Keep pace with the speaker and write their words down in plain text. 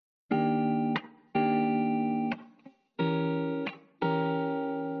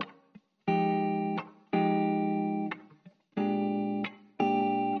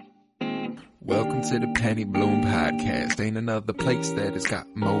Welcome to the Penny Bloom Podcast. Ain't another place that has got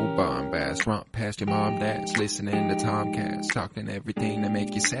more bombast. Romp past your mom, dad's listening to Tomcast. Talking everything that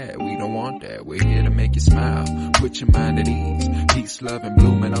make you sad. We don't want that. We're here to make you smile. Put your mind at ease. Peace, love, and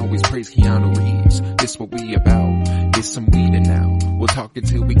bloom, and always praise Keanu Reeves. This what we about. Get some weed and now. We'll talk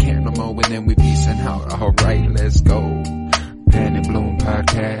until we can't no more, and then we peacing out. Alright, let's go. Penny Bloom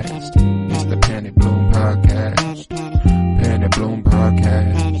Podcast. It's the Penny Bloom Podcast. Penny Bloom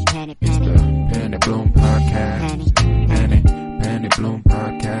Podcast. It's the Penny Bloom Podcast. Penny Bloom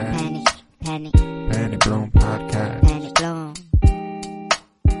Podcast. Penny Bloom Podcast.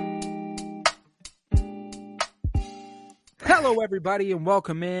 Hello, everybody, and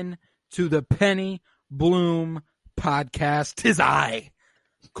welcome in to the Penny Bloom Podcast. 'Tis I,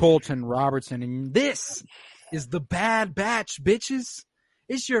 Colton Robertson, and this is the Bad Batch, bitches.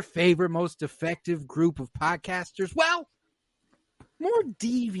 It's your favorite, most effective group of podcasters. Well, more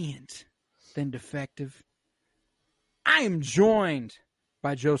deviant than defective. I am joined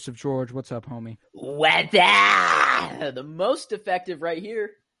by Joseph George. What's up, homie? Weather! The most effective right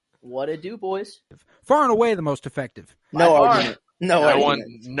here. What a do, boys. Far and away the most effective. No argument. No one's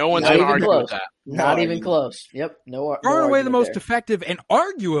Not going to even argue close. with that. Not even close. Yep. No. Far and away the most there. effective and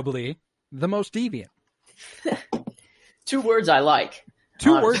arguably the most deviant. 2 words I like.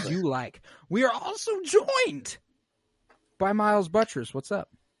 Two Honestly. words you like. We are also joined by Miles Buttress. What's up?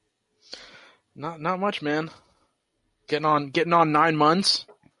 Not much, man. Getting on 9 months.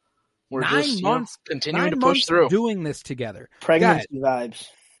 We're 9 just months, continuing 9 to push months through. doing this together. Pregnancy vibes.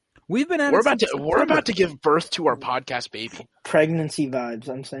 We've been at We're it about since to September. give birth to our podcast baby. Pregnancy vibes,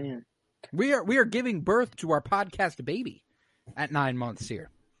 I'm saying. We are giving birth to our podcast baby at 9 months here.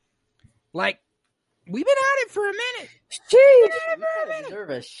 Like, we've been at it for a minute. Sheesh. Deserve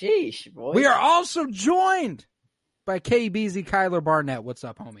a sheesh, boy. We are also joined by KBZ Kyler Barnett. What's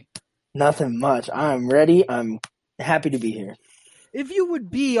up, homie? Nothing much. I'm ready. I'm happy to be here. If you would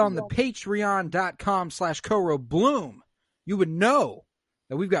be on the patreon.com/CoroBloom, you would know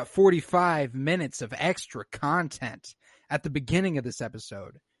that we've got 45 minutes of extra content at the beginning of this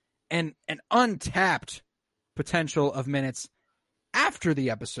episode and an untapped potential of minutes after the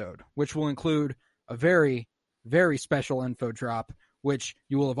episode, which will include a very, very special info drop, which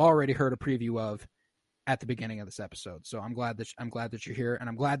you will have already heard a preview of at the beginning of this episode. So I'm glad that you're here, and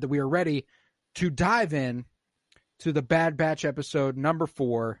I'm glad that we are ready to dive in to the Bad Batch episode number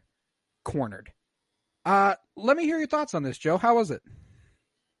 4, Cornered. Let me hear your thoughts on this, Joe. How was it?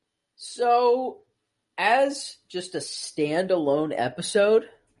 So, as just a standalone episode,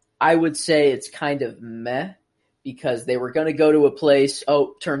 I would say it's kind of meh because they were going to go to a place.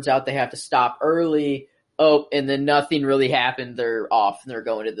 Oh, turns out they have to stop early. Oh, and then nothing really happened. They're off and they're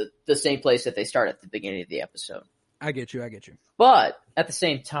going to the same place that they start at the beginning of the episode. I get you. But at the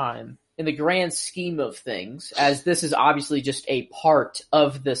same time, in the grand scheme of things, as this is obviously just a part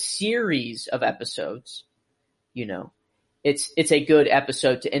of the series of episodes, you know, it's a good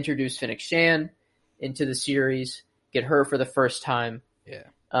episode to introduce Fennec Shand into the series, get her for the first time,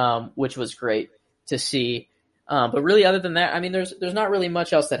 which was great to see. But really, other than that, I mean, there's not really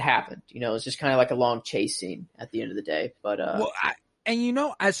much else that happened. You know, it's just kind of like a long chase scene at the end of the day. But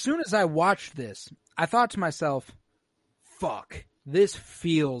as soon as I watched this, I thought to myself, "Fuck, this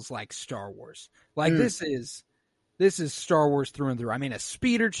feels like Star Wars. Like this is Star Wars through and through. I mean, a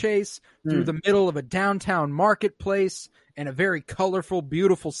speeder chase through the middle of a downtown marketplace in a very colorful,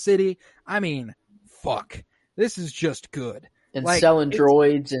 beautiful city. I mean, fuck, this is just good. And like, selling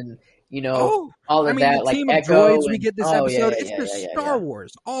droids and, you know, all of that, the like team Echo. of droids we get this episode, it's just Star yeah.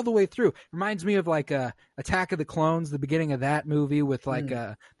 Wars all the way through. Reminds me of like Attack of the Clones, the beginning of that movie with like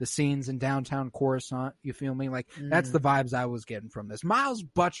the scenes in downtown Coruscant. You feel me? Like that's the vibes I was getting from this. Miles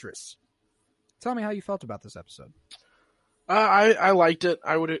Buttress, tell me how you felt about this episode. I liked it.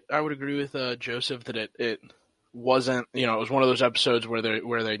 I would agree with Joseph that it wasn't, you know, it was one of those episodes where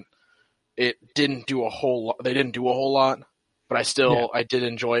it didn't do a whole lot. They didn't do a whole lot, but I did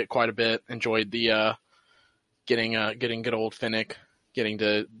enjoy it quite a bit. Enjoyed the getting good old Fennec, getting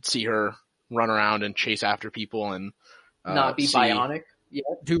to see her run around and chase after people and not be bionic. Yeah.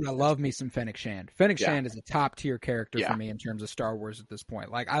 Dude, I love me some Fennec Shand. Fennec Shand is a top tier character for me in terms of Star Wars at this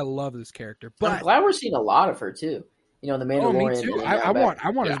point. Like, I love this character. But I'm glad we're seeing a lot of her too. You know, the Mandalorian. Me too. I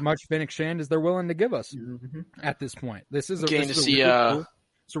want as much Fennec Shand as they're willing to give us at this point. This is a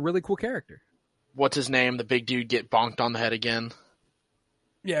really cool character. What's his name? The big dude get bonked on the head again.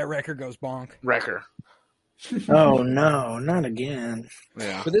 Yeah, Wrecker goes bonk. Wrecker. Oh no, not again.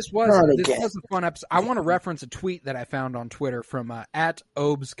 Yeah. But this was a fun episode. I want to reference a tweet that I found on Twitter from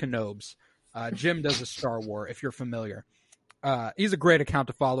 @ObsKenobes. Jim does a Star War, if you're familiar. He's a great account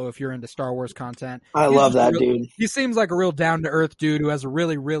to follow if you're into Star Wars content. I love that dude. He seems like a real down to earth dude who has a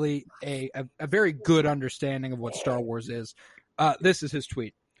really, really a very good understanding of what Star Wars is. This is his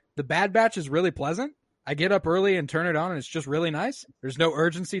tweet. The Bad Batch is really pleasant. I get up early and turn it on, and it's just really nice. There's no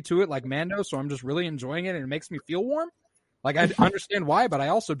urgency to it like Mando, so I'm just really enjoying it, and it makes me feel warm. Like, I understand why, but I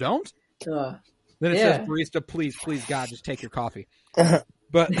also don't. Then it says, barista, please, God, just take your coffee.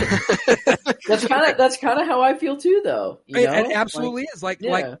 But that's kind of how I feel too, though. It absolutely is. Like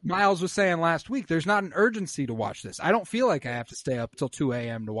Miles was saying last week, there's not an urgency to watch this. I don't feel like I have to stay up till 2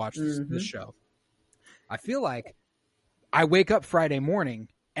 a.m. to watch this show. I feel like I wake up Friday morning,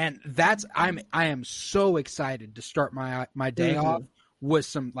 and I am so excited to start my day off with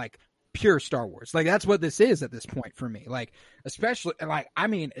some like pure Star Wars. Like, that's what this is at this point for me. Like, especially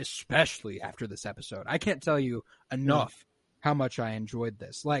after this episode. I can't tell you enough how much I enjoyed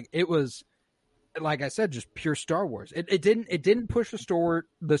this. Like, it was, like I said, just pure Star Wars. It didn't push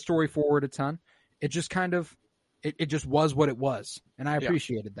the story forward a ton. It just kind of it just was what it was, and I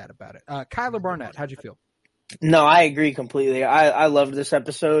appreciated that about it. Kyler Barnett, how'd you feel? No, I agree completely. I loved this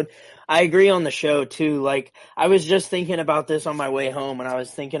episode. I agree on the show too. Like, I was just thinking about this on my way home, and I was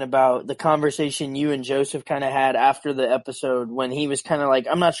thinking about the conversation you and Joseph kind of had after the episode when he was kind of like,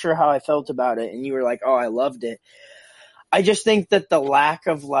 I'm not sure how I felt about it, and you were like, oh, I loved it. I just think that the lack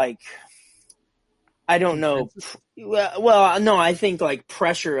of, like, I don't know. Well, no, I think like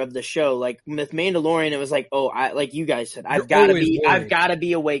pressure of the show, like with Mandalorian, it was like, like you guys said, I've got to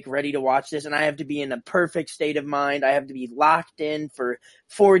be awake, ready to watch this, and I have to be in a perfect state of mind. I have to be locked in for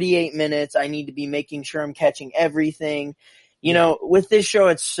 48 minutes. I need to be making sure I'm catching everything. You know, with this show,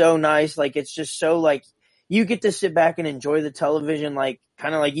 it's so nice. Like, it's just so like you get to sit back and enjoy the television, like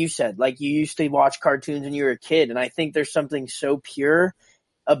kind of like you said, like you used to watch cartoons when you were a kid, and I think there's something so pure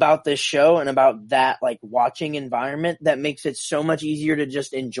about this show and about that like watching environment that makes it so much easier to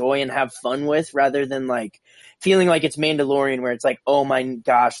just enjoy and have fun with, rather than like feeling like it's Mandalorian where it's like, oh my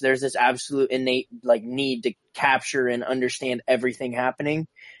gosh, there's this absolute innate like need to capture and understand everything happening.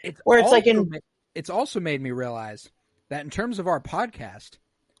 It's also made me realize that in terms of our podcast,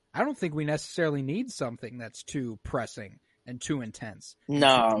 I don't think we necessarily need something that's too pressing and too intense.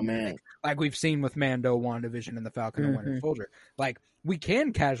 No, man. Like we've seen with Mando, WandaVision, and the Falcon and Winter Soldier. Like, we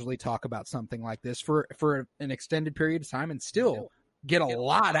can casually talk about something like this for an extended period of time and still get a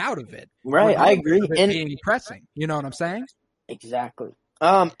lot out of it. Right, I agree. And being pressing, you know what I'm saying? Exactly.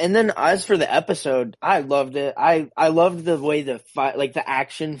 And then as for the episode, I loved it. I loved the way the fight, like the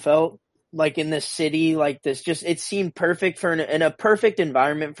action felt. Like in the city, like this, just it seemed perfect for in a perfect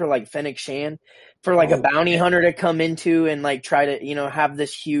environment for like Fennec Shand, for like a bounty hunter to come into and like try to have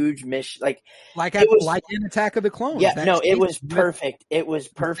this huge mission, like in Attack of the Clones. Yeah, no, it was perfect. It was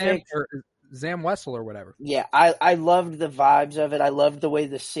perfect. Zam Wessel or whatever. Yeah, I loved the vibes of it. I loved the way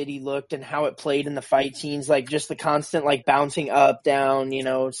the city looked and how it played in the fight scenes, like just the constant like bouncing up, down,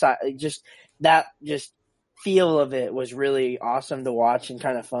 just feel of it was really awesome to watch and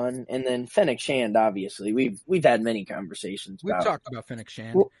kind of fun. And then Fennec Shand, obviously, we've had many conversations. We've talked about Fennec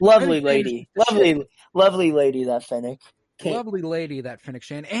Shand. Lovely lady, lovely lady that Fennec. Lovely lady that Fennec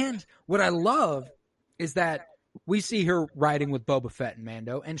Shand. And what I love is that we see her riding with Boba Fett and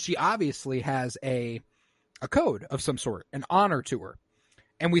Mando, and she obviously has a code of some sort, an honor to her,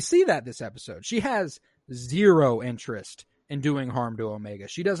 and we see that this episode. She has zero interest in doing harm to Omega.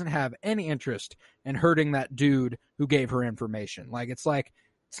 She doesn't have any interest in hurting that dude who gave her information.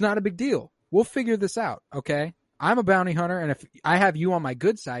 It's not a big deal. We'll figure this out, okay? I'm a bounty hunter, and if I have you on my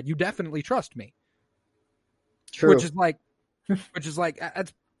good side, you definitely trust me. True. Which is like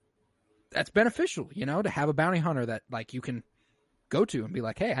that's beneficial, to have a bounty hunter that like you can go to and be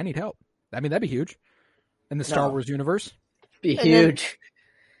like, hey, I need help. I mean, that'd be huge in the Star Wars universe. Be huge.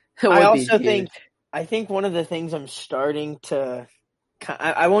 I think one of the things I'm starting to,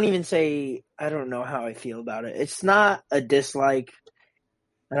 I won't even say, I don't know how I feel about it. It's not a dislike.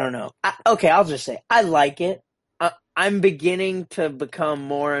 I don't know. I'll just say I like it. I'm beginning to become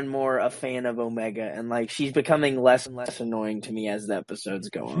more and more a fan of Omega, and like she's becoming less and less annoying to me as the episodes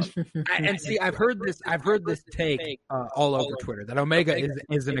go on. And see, I've heard this take all over Twitter that Omega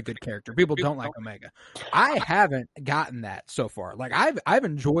isn't a good character. People don't like Omega. I haven't gotten that so far. Like I've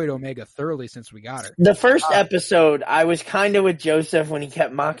enjoyed Omega thoroughly since we got her. The first episode, I was kind of with Joseph when he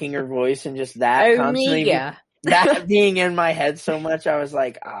kept mocking her voice and just that constantly. That being in my head so much, I was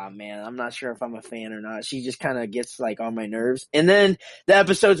like, man, I'm not sure if I'm a fan or not. She just kind of gets like on my nerves. And then the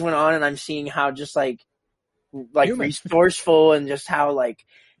episodes went on and I'm seeing how just like resourceful and just how like,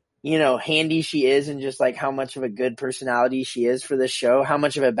 handy she is and just like how much of a good personality she is for this show, how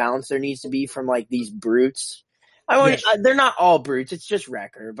much of a balance there needs to be from like these brutes. They're not all brutes. It's just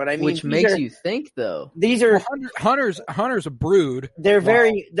Wrecker, but I mean, Which makes you think, though. These are Hunter's a brood. they're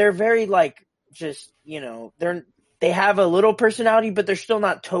very like just they have a little personality, but they're still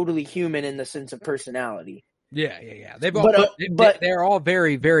not totally human in the sense of personality. Yeah. They're all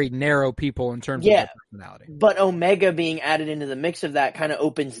very, very narrow people in terms of their personality. But Omega being added into the mix of that kind of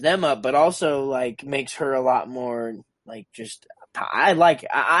opens them up, but also like makes her a lot more like just.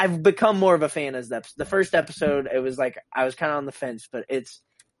 I've become more of a fan as the first episode. It was like I was kind of on the fence, but it's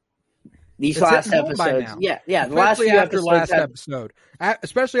last episodes. Yeah. Especially after last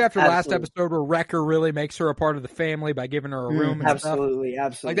episode, where Wrecker really makes her a part of the family by giving her a room. And absolutely.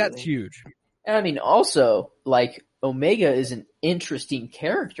 Like that's huge. And I mean, also, like, Omega is an interesting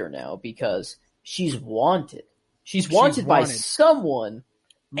character now because she's wanted. She's wanted by someone.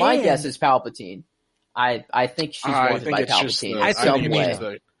 My guess is Palpatine. I think she's wanted by Palpatine in some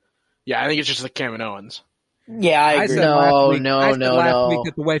way. I think it's just the Kaminoans. Yeah, I agree.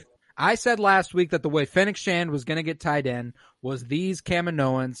 I said last week that the way Fennec Shand was going to get tied in was these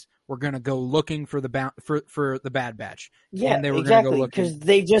Kaminoans were going to go looking for the Bad Batch. Yeah, and they were exactly. Going to go because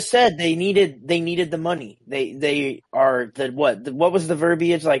they just said they needed the money. They are what was the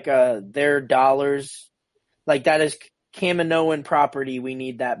verbiage like? Their dollars, like that is Kaminoan property. We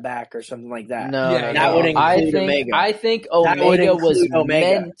need that back or something like that. No, that would include Omega. I think Omega was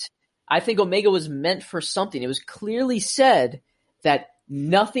meant. I think Omega was meant for something. It was clearly said that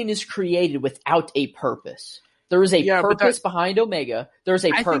nothing is created without a purpose. There is a purpose behind Omega. There's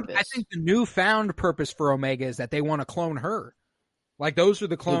a purpose. I think the newfound purpose for Omega is that they want to clone her. Like those are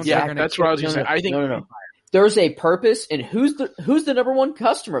the clones. Yeah, that's what I was going to say. I think no. There's a purpose, and who's the number one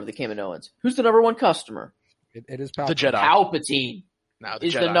customer of the Kaminoans? Who's the number one customer? It is Palpatine. The Jedi. Palpatine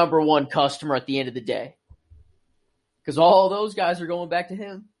is the number one customer at the end of the day. Because all those guys are going back to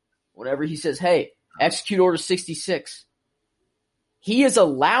him. Whenever he says, hey, execute Order 66. He is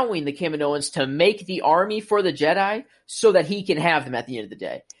allowing the Kaminoans to make the army for the Jedi so that he can have them at the end of the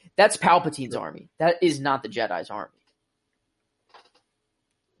day. That's Palpatine's army. That is not the Jedi's army.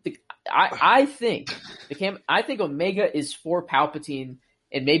 I think Omega is for Palpatine,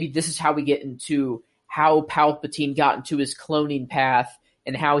 and maybe this is how we get into how Palpatine got into his cloning path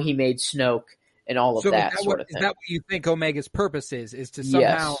and how he made Snoke and all of that sort of thing. Is that what you think Omega's purpose is to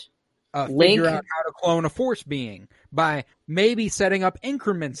somehow figure out how to clone a Force being by maybe setting up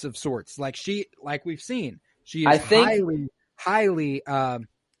increments of sorts, like we've seen. She is highly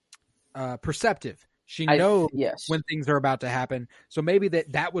perceptive. She knows when things are about to happen. So maybe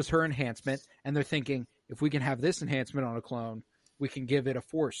that was her enhancement, and they're thinking, if we can have this enhancement on a clone, we can give it a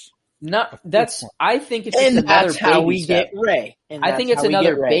Force. I think it's just another baby step. Get Rey. I think it's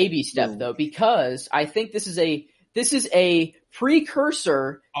another baby step though, because I think this is a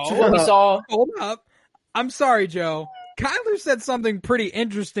precursor to what we saw. Hold up. I'm sorry, Joe. Kyler said something pretty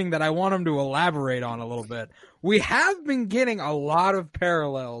interesting that I want him to elaborate on a little bit. We have been getting a lot of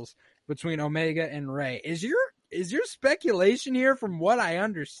parallels between Omega and Rey. Is your speculation here from what I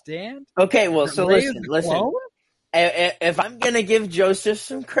understand? Okay, well, so listen. If I'm going to give Joseph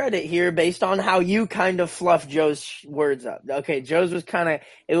some credit here based on how you kind of fluffed Joe's words up. Okay, Joe's was kind of,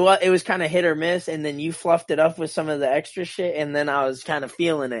 it was kind of hit or miss, and then you fluffed it up with some of the extra shit, and then I was kind of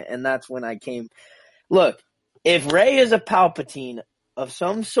feeling it, and that's when I came. Look, if Rey is a Palpatine of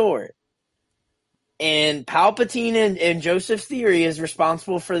some sort, and Palpatine and Joseph's theory is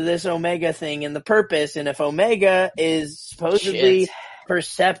responsible for this Omega thing and the purpose, and if Omega is supposedly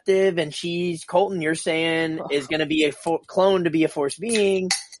perceptive, and Colton, you're saying, is going to be a clone to be a Force being,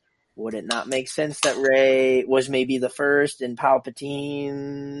 would it not make sense that Rey was maybe the first and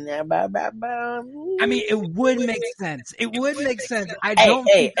Palpatine? I mean, it would make sense. It would make sense. I don't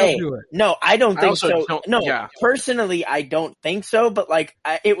think they'll do it. No, I don't think so. Personally, I don't think so. But like,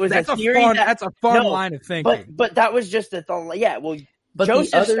 it was a theory. That's a fun line of thinking. But that was just a thought. Yeah, well. But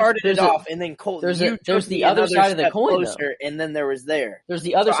Joseph started it off, and then Colton. There's the other side of the coin, closer, and then there was there. There's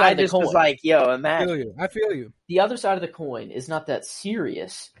the other side of the coin. I was like, yo, imagine. I feel you. The other side of the coin is not that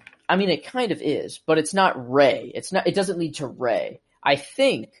serious. I mean, it kind of is, but it's not Rey. It doesn't lead to Rey. I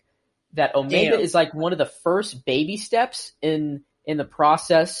think that Omega is like one of the first baby steps in the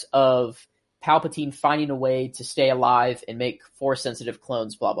process of Palpatine finding a way to stay alive and make Force-sensitive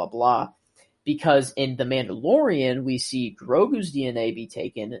clones, blah, blah, blah. Because in The Mandalorian, we see Grogu's DNA be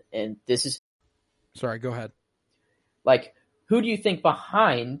taken, and this is... Sorry, go ahead. Like, who do you think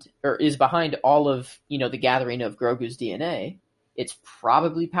is behind all of, the gathering of Grogu's DNA? It's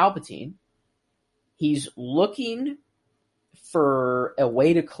probably Palpatine. He's looking for a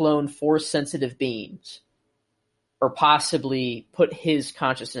way to clone Force-sensitive beings, or possibly put his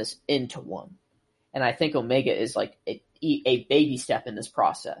consciousness into one. and I think Omega is like a baby step in this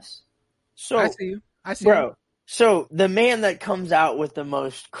process. So, I see you. bro, so the man that comes out with the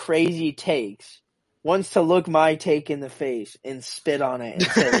most crazy takes wants to look my take in the face and spit on it and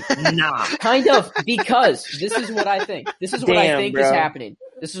say, nah. Kind of, because this is what I think. This is what I Damn, think bro. is happening.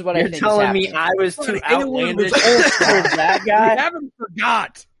 This is what I You're think telling is me happening. I was too Anyone was outlandish for that You guy? haven't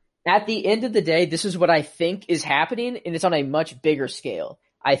forgot. At the end of the day, this is what I think is happening, and it's on a much bigger scale.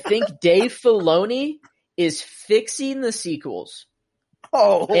 I think Dave Filoni is fixing the sequels,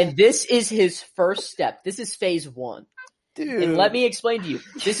 Oh, and this is his first step. This is phase 1. dude. And let me explain to you.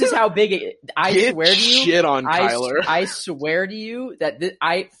 This is how big it. I Get swear to you. shit on Kyler. I swear to you that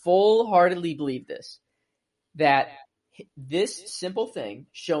I full-heartedly believe this. That this simple thing,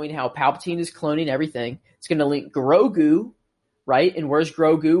 showing how Palpatine is cloning everything, it's going to link Grogu, right? And where's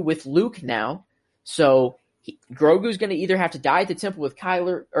Grogu with Luke now? So Grogu's going to either have to die at the temple with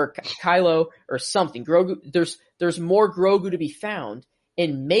Kylo or something. Grogu, there's more Grogu to be found,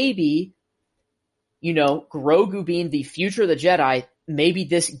 and maybe, you know, Grogu being the future of the Jedi, maybe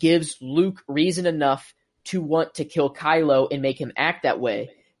this gives Luke reason enough to want to kill Kylo and make him act that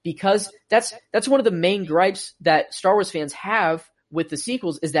way. Because that's one of the main gripes that Star Wars fans have with the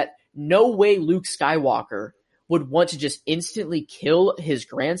sequels, is that no way Luke Skywalker would want to just instantly kill his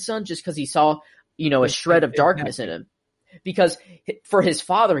grandson just because he saw, you know, a shred of darkness in him. Because for his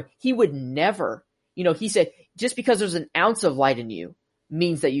father, he would never, you know, he said, just because there's an ounce of light in you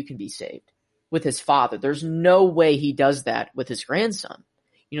means that you can be saved. With his father, there's no way he does that with his grandson.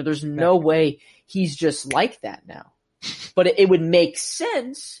 You know, there's no way he's just like that now. But it would make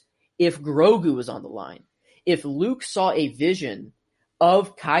sense if Grogu was on the line. If Luke saw a vision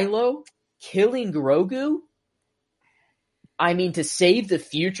of Kylo killing Grogu, I mean, to save the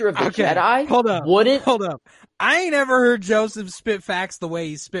future of the Jedi, hold up. wouldn't... Hold up. I ain't ever heard Joseph spit facts the way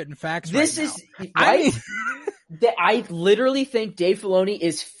he's spitting facts This right is... now. Right? I literally think Dave Filoni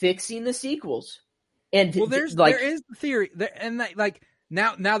is fixing the sequels. And Well, there is the theory,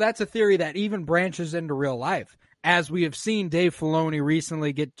 now that's a theory that even branches into real life, as we have seen Dave Filoni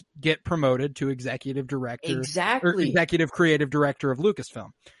recently get promoted to executive director, exactly, or executive creative director of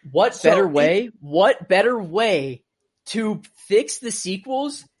Lucasfilm. What better way to fix the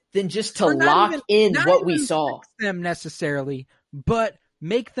sequels than just to lock in what we saw? Fix them necessarily, but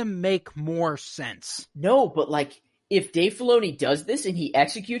make them make more sense. No, but like, if Dave Filoni does this and he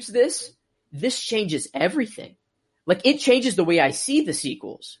executes this changes everything. Like, it changes the way I see the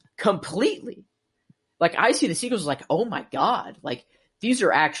sequels completely. Like, I see the sequels like, oh my god, like, these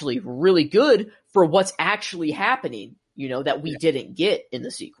are actually really good for what's actually happening, you know, that we didn't get in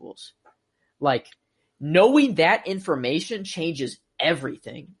the sequels. Like, knowing that information changes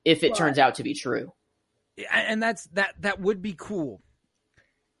everything if it turns out to be true. And that would be cool.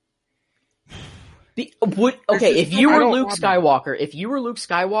 If you were Luke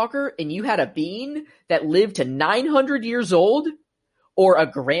Skywalker and you had a being that lived to 900 years old, or a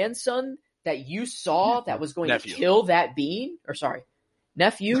grandson that you saw that was going to kill that being,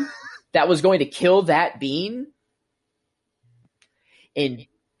 nephew that was going to kill that being, and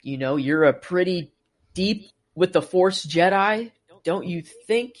you know, you're a pretty deep with the Force Jedi, don't you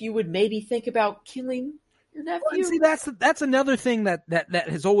think you would maybe think about killing your nephew? Well, see, that's another thing that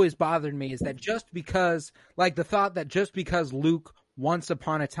has always bothered me, is that just because, like, the thought that just because Luke once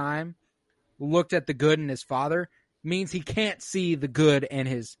upon a time looked at the good in his father means he can't see the good in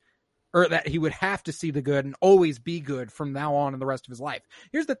his, or that he would have to see the good and always be good from now on in the rest of his life.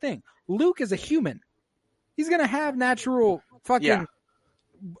 Here's the thing. Luke is a human. He's going to have natural fucking... Yeah.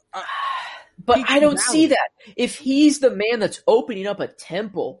 But I don't see that. If he's the man that's opening up a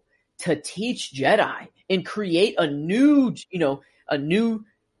temple to teach Jedi and create a new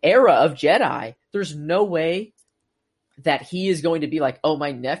era of Jedi, there's no way that he is going to be like, oh,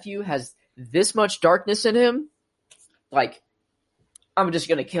 my nephew has this much darkness in him, like, I'm just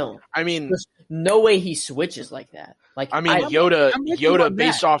going to kill him. I mean, there's no way he switches like that. Like, I mean, Yoda,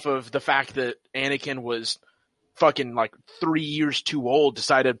 based off of the fact that Anakin was fucking like 3 years too old,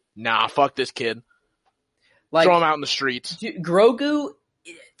 decided, nah, fuck this kid. Like, throw him out in the streets. Dude, Grogu,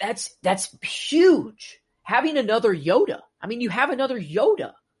 that's huge. Having another Yoda. I mean, you have another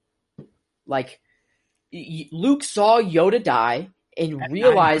Yoda. Like, Luke saw Yoda die and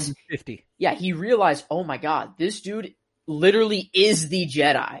realized, he realized, oh my god, this dude literally is the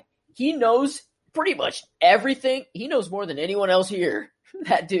Jedi. He knows pretty much everything. He knows more than anyone else here.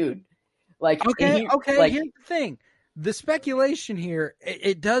 That dude. Like, here's the thing. The speculation here,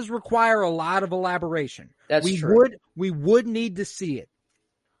 it does require a lot of elaboration. That's true. We would need to see it.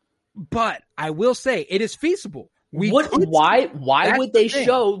 But I will say it is feasible. Why That's would they the thing.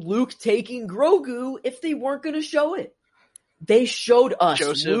 show Luke taking Grogu if they weren't going to show it? They showed us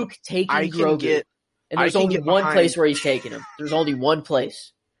Joseph, Luke taking I can Grogu. get- and there's I can only get one behind- place where he's taking him. There's only one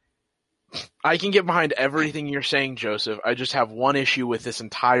place. I can get behind everything you're saying, Joseph. I just have one issue with this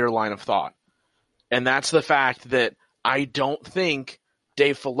entire line of thought. And that's the fact that I don't think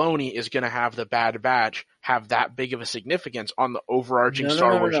Dave Filoni is going to have the Bad Batch have that big of a significance on the overarching No,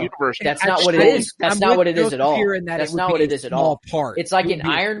 Star no, Wars no. universe. That's I not just what it think is. That's I'm not with what it is Joseph at all. here in that That's would not be what a it is at small all. part. It's like It would in be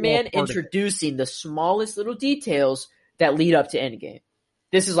a Iron small Man part of it. introducing the smallest little details that lead up to Endgame.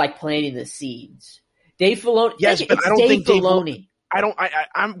 This is like planting the seeds. Dave Filoni. Yes, but it's I don't Dave think Dave Filoni.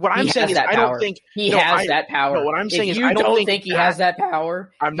 I'm what I'm He saying has is that I power. don't think He no, has I- that power. no, what I'm saying if is you I don't think he that- has that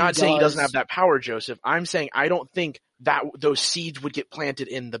power. I'm not saying he doesn't does. have that power, Joseph. I'm saying I don't think that those seeds would get planted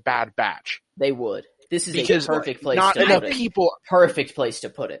in the Bad Batch They would. This is because a perfect place not to enough put it. people. Perfect place to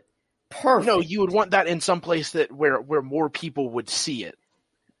put it. Perfect. No, you would want that in some place that where more people would see it.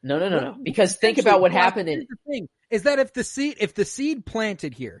 No. Because think about what happened in. Here's the thing is that if the seed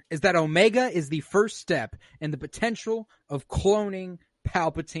planted here is that Omega is the first step in the potential of cloning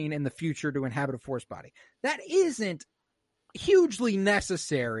Palpatine in the future to inhabit a Force body, that isn't hugely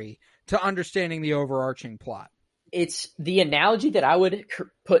necessary to understanding the overarching plot. It's the analogy that I would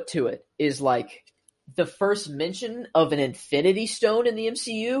put to it is like the first mention of an Infinity Stone in the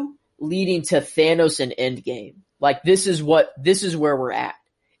MCU leading to Thanos and Endgame. Like this is where we're at.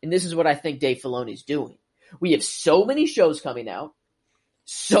 And this is what I think Dave Filoni's doing. We have so many shows coming out.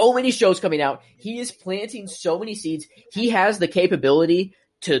 He is planting so many seeds. He has the capability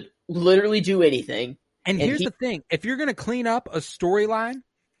to literally do anything. And here's the thing. If you're going to clean up a storyline,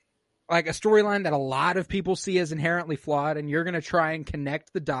 like a storyline that a lot of people see as inherently flawed, and you're going to try and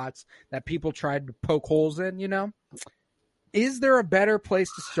connect the dots that people tried to poke holes in, you know, is there a better place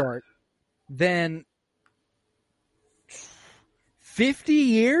to start than 50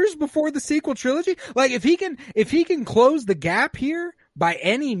 years before the sequel trilogy? Like if he can close the gap here by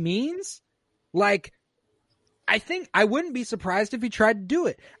any means, like I think I wouldn't be surprised if he tried to do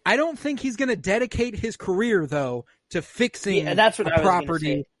it. I don't think he's going to dedicate his career though to fixing that's what I a was gonna property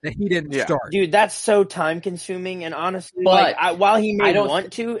say. that he didn't Yeah. start. Dude, that's so time consuming, and honestly, But while he may I don't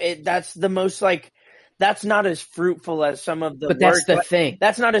want to, that's the most that's not as fruitful as some of the But work. that's the thing.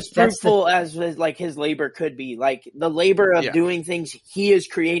 That's not as That's the- fruitful as like his labor could be. Like the labor of Yeah. doing things he is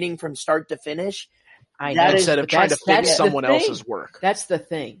creating from start to finish. I That know. is- Instead of but trying to that's fix the someone thing. else's work. That's the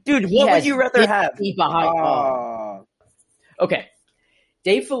thing. Dude, He what would has you rather have? Disney behind. Okay.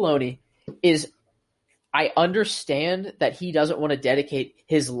 Dave Filoni is, I understand that he doesn't want to dedicate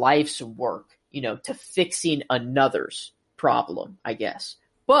his life's work, to fixing another's problem, I guess.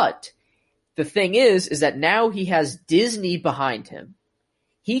 But the thing is that now he has Disney behind him.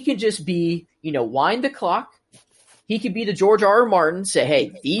 He could just be, wind the clock. He could be the George R. R. Martin, say,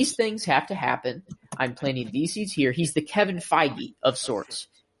 hey, these things have to happen. I'm planting these seeds here. He's the Kevin Feige of sorts.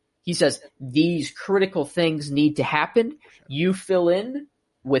 He says, these critical things need to happen. You fill in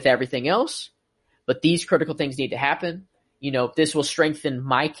with everything else, but these critical things need to happen. This will strengthen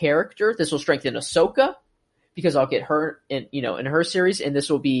my character. This will strengthen Ahsoka because I'll get her in her series, and this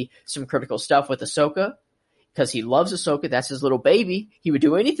will be some critical stuff with Ahsoka because he loves Ahsoka. That's his little baby. He would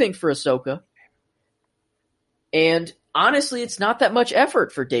do anything for Ahsoka. And honestly, it's not that much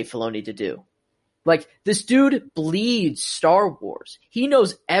effort for Dave Filoni to do. Like, this dude bleeds Star Wars. He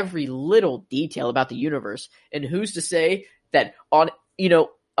knows every little detail about the universe. And who's to say that on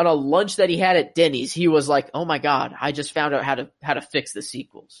a lunch that he had at Denny's, he was like, oh my God, I just found out how to fix the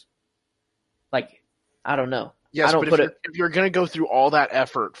sequels. Like, I don't know. Yes, I don't but put if you're going to go through all that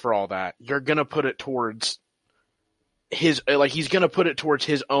effort for all that, you're going to put it towards he's going to put it towards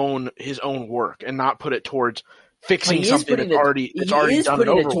his own work and not put it towards fixing something that's already done and putting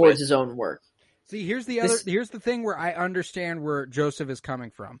over it towards with. his own work. See, here's the thing where I understand where Joseph is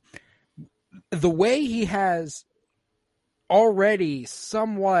coming from. The way he has already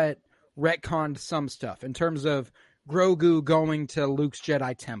somewhat retconned some stuff in terms of Grogu going to Luke's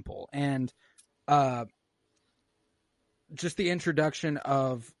Jedi Temple and just the introduction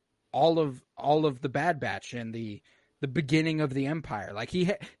of all of the Bad Batch and the beginning of the Empire. Like he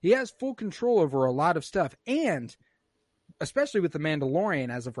has full control over a lot of stuff, and especially with the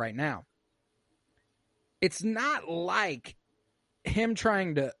Mandalorian as of right now. It's not like him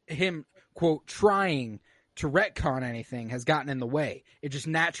trying to retcon anything has gotten in the way. It just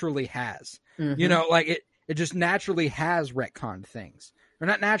naturally has. Mm-hmm. It just naturally has retconned things. Or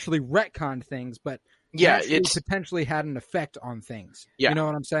not naturally retconned things, but Yeah, actually it's potentially had an effect on things. Yeah. You know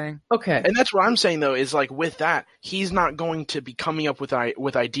what I'm saying? Okay. and that's what I'm saying though is like with that, he's not going to be coming up with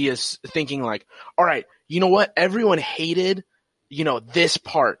ideas thinking like, all right, you know what? Everyone hated, this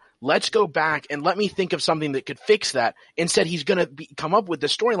part. Let's go back and let me think of something that could fix that. Instead, he's going to come up with the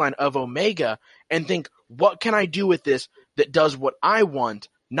storyline of Omega and think, what can I do with this that does what I want,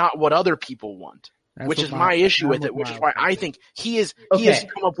 not what other people want? That's Which what is my issue with that's it, which is my why I think he has Okay.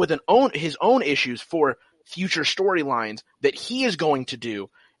 come up with his own issues for future storylines that he is going to do,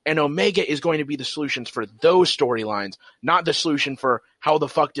 and Omega is going to be the solutions for those storylines, not the solution for how the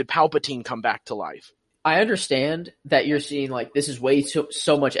fuck did Palpatine come back to life. I understand that you're seeing like this is way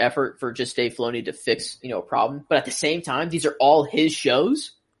so much effort for just Dave Filoni to fix, a problem. But at the same time, these are all his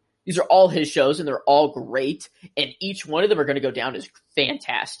shows. These are all his shows and they're all great. And each one of them are going to go down as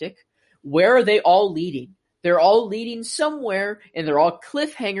fantastic. Where are they all leading? They're all leading somewhere and they're all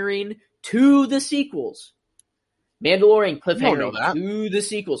cliffhangering to the sequels. Mandalorian cliffhangering that. to the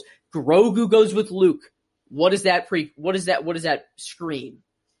sequels. Grogu goes with Luke. What does that scream?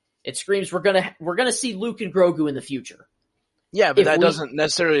 It screams we're gonna see Luke and Grogu in the future. Yeah, but If that we- doesn't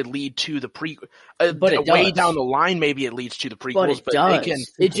necessarily lead to the prequel. But it way does. down the line, maybe it leads to the prequels. But it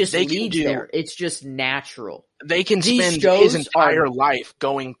does. It just they can leads do- there. It's just natural. They can These spend shows his entire are- life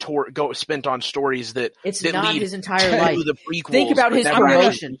spent on stories that It's that not lead his entire to life. the prequels. Think about but his never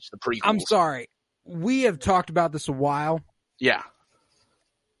promotion. reach the prequels. I'm sorry. We have talked about this a while. Yeah,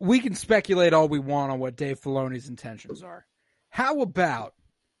 We can speculate all we want on what Dave Filoni's intentions are. How about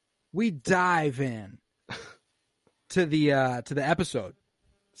we dive in to the episode,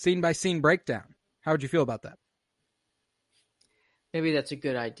 scene by scene breakdown? How would you feel about that? Maybe that's a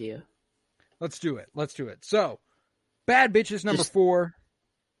good idea. Let's do it. So, Bad Bitches number Just- 4,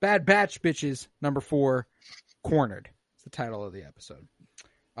 Bad Batch Bitches number 4, Cornered. It's the title of the episode.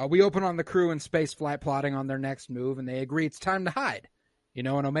 We open on the crew in space flight plotting on their next move, and they agree it's time to hide. And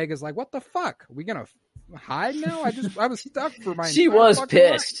Omega's like, what the fuck? Are we going to hide now? I was stuck for my She entire was fucking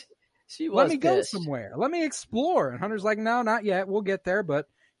life. pissed. She was Let me pissed. go somewhere. Let me explore. And Hunter's like, no, not yet. We'll get there, but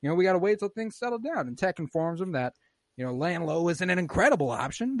we got to wait till things settle down. And Tech informs him that laying low isn't an incredible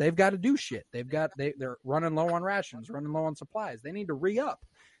option. They've got to do shit. They're running low on rations, running low on supplies. They need to re-up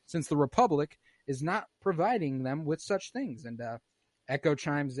since the Republic is not providing them with such things. And Echo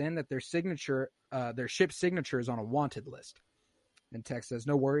chimes in that their ship's signature is on a wanted list. And Tech says,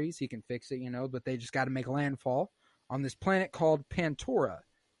 no worries, he can fix it, but they just got to make landfall on this planet called Pantora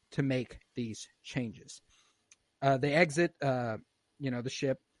to make these changes. They exit, the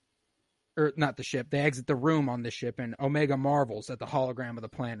ship, or not the ship. They exit the room on the ship, and Omega marvels at the hologram of the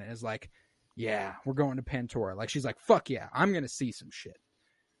planet. And is like, "Yeah, we're going to Pantora." Like she's like, "Fuck yeah, I'm gonna see some shit."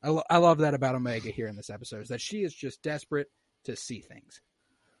 I love that about Omega here in this episode, is that she is just desperate to see things.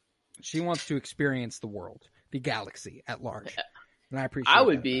 She wants to experience the world, the galaxy at large, and I appreciate. I that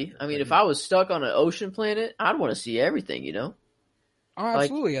would be. about her. I mean, if I was stuck on an ocean planet, I'd want to see everything. Oh,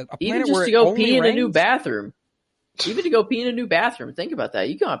 absolutely, a planet Even just where to it go only pee in a new rains? bathroom. Even to go pee in a new bathroom. Think about that.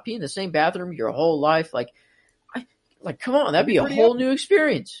 You can't pee in the same bathroom your whole life. Like, come on, that'd be a pretty whole epic. new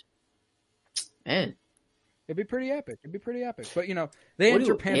experience. Man, It'd be pretty epic. But they What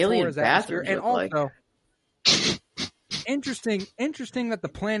enter do alien Pantora's atmosphere, bathrooms and look also interesting that the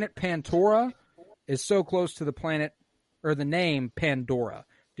planet Pantora is so close to the planet or the name Pandora.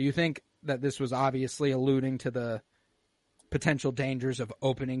 Do you think that this was obviously alluding to the potential dangers of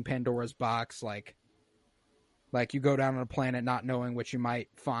opening Pandora's box, like you go down on a planet not knowing what you might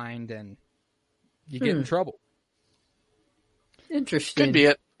find, and you get in trouble? interesting. could be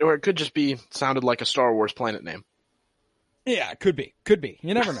it, or it could just be sounded like a Star Wars planet name. Yeah, it could be.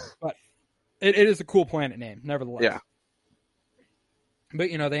 You never know. But it is a cool planet name, nevertheless. Yeah. But,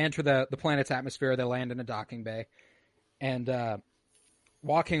 they enter the planet's atmosphere. They land in a docking bay. And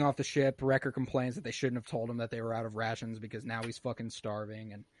walking off the ship, Wrecker complains that they shouldn't have told him that they were out of rations because now he's fucking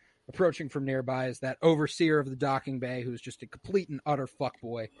starving. And approaching from nearby is that overseer of the docking bay who's just a complete and utter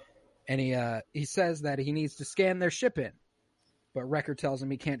fuckboy. And he says that he needs to scan their ship in. But Wrecker tells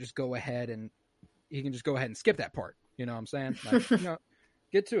him he can't just go ahead and skip that part. You know what I'm saying? Like,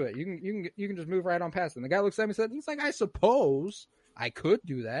 get to it. You can just move right on past it. And the guy looks at me and said, he's like, I suppose I could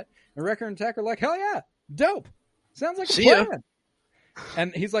do that. And Wrecker and Tech are like, hell yeah, dope. Sounds like See a ya. plan.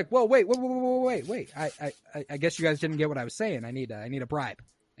 And he's like, well, wait. I guess you guys didn't get what I was saying. I need a bribe.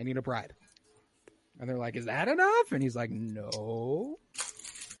 And they're like, is that enough? And he's like, no.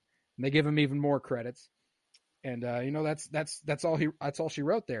 And they give him even more credits. And that's all she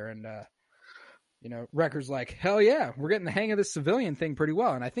wrote there. And Wrecker's like, hell yeah, we're getting the hang of this civilian thing pretty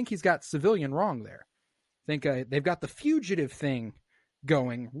well. And I think he's got civilian wrong there. I think they've got the fugitive thing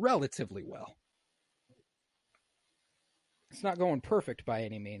going relatively well. It's not going perfect by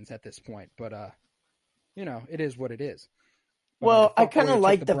any means at this point, but it is what it is. Well, I Fuckboy kind of took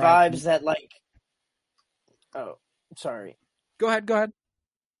like the bribe vibes that like. Oh, sorry. Go ahead.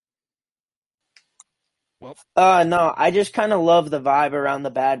 No, I just kind of love the vibe around the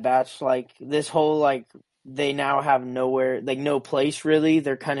Bad Batch. Like this whole like they now have nowhere, like no place really.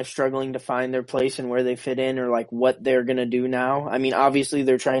 They're kind of struggling to find their place and where they fit in, or like what they're gonna do now. I mean, obviously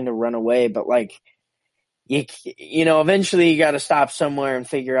they're trying to run away, but like you know, eventually you got to stop somewhere and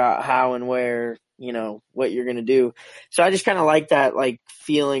figure out how and where. You know what you're gonna do. So I just kind of like that like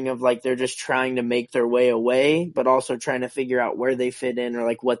feeling of like they're just trying to make their way away, but also trying to figure out where they fit in or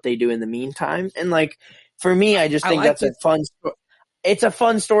like what they do in the meantime. And like for me, I just think that's a fun. It's a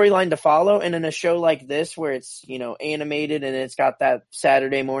fun storyline to follow, and in a show like this where it's animated and it's got that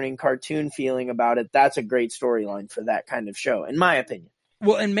Saturday morning cartoon feeling about it, that's a great storyline for that kind of show, in my opinion.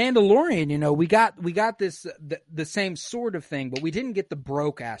 Well, in Mandalorian, we got this the same sort of thing, but we didn't get the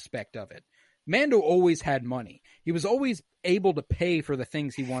broke aspect of it. Mando always had money. He was always able to pay for the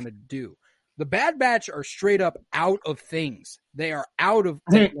things he wanted to do. The Bad Batch are straight up out of things. They are out of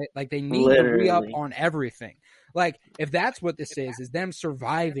like they need to re-up on everything. Like if that's what this is them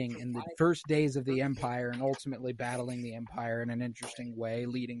surviving in the first days of the Empire and ultimately battling the Empire in an interesting way,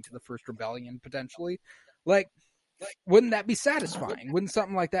 leading to the first rebellion potentially. Like, wouldn't that be satisfying? Wouldn't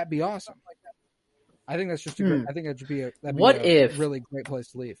something like that be awesome? I think that's just a great, I think that should be a really great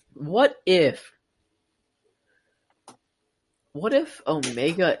place to leave. What if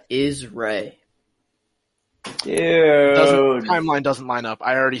Omega is Rey? Dude, the timeline doesn't line up.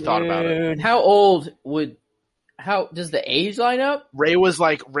 I already thought about it. How does the age line up? Rey was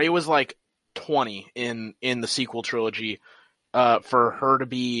like 20 in the sequel trilogy.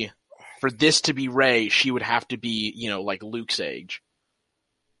 For this to be Rey, she would have to be, like Luke's age.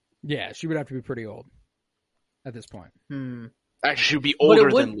 Yeah, she would have to be pretty old at this point. Actually, she would be older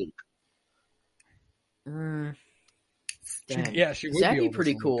than Luke. She would. That'd be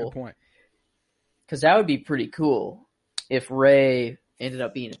pretty cool. Because that would be pretty cool if Rey ended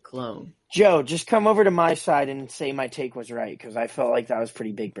up being a clone. Joe, just come over to my side and say my take was right, because I felt like that was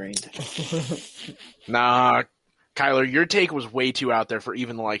pretty big-brained. Nah, Kyler, your take was way too out there for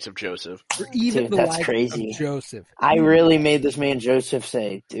even the likes of Joseph. That's crazy. Of Joseph. I really made this man Joseph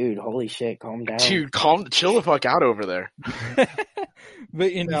say, dude, holy shit, calm down. Dude, chill the fuck out over there.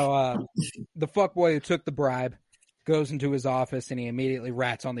 But, the fuckboy who took the bribe goes into his office and he immediately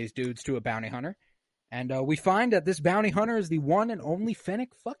rats on these dudes to a bounty hunter. And we find that this bounty hunter is the one and only Fennec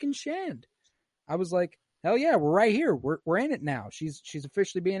fucking Shand. I was like, hell yeah, we're right here. We're in it now. She's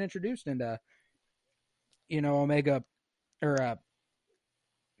officially being introduced. And, Omega, or,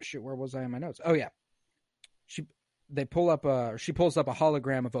 where was I in my notes? Oh, yeah. She pulls up a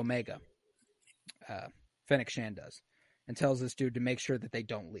hologram of Omega. Fennec Shand does. And tells this dude to make sure that they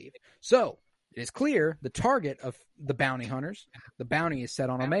don't leave. So, it is clear the target of the bounty hunters, the bounty is set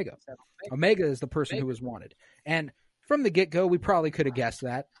on Omega. Omega is the person who was wanted. And from the get-go, we probably could have guessed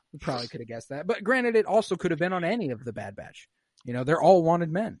that. But granted, it also could have been on any of the Bad Batch. They're all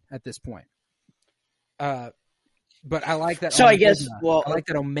wanted men at this point. But I like that. So Omega, I like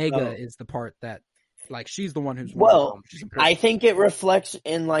that Omega is the part that, like, she's the one who's wanted. I think it reflects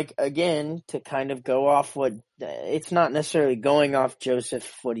in, like, again, to kind of go off what it's not necessarily going off Joseph,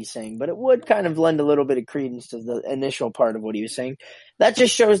 what he's saying, but it would kind of lend a little bit of credence to the initial part of what he was saying. That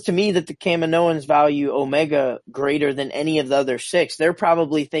just shows to me that the Kaminoans value Omega greater than any of the other 6. They're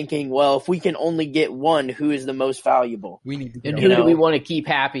probably thinking, well, if we can only get one, who is the most valuable? We need to and who do we want to keep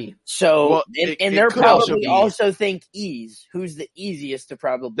happy? So, they're probably also think ease. Who's the easiest to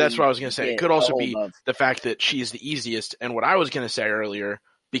probably That's what I was going to say. It could also be the fact that she's the easiest. And what I was going to say earlier,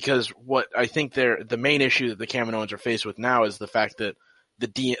 because what I think the main issue that the Kaminoans are faced with now is the fact that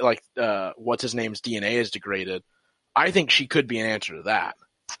what's his name's DNA is degraded. I think she could be an answer to that.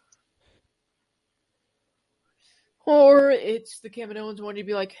 Or it's the Kaminoans wanting to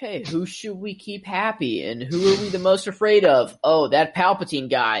be like, hey, who should we keep happy and who are we the most afraid of? Oh, that Palpatine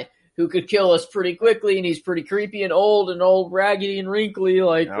guy who could kill us pretty quickly and he's pretty creepy and old raggedy and wrinkly.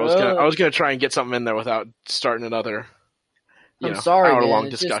 Like I was gonna try and get something in there without starting another hour-long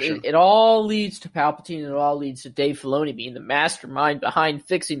discussion. It all leads to Palpatine and it all leads to Dave Filoni being the mastermind behind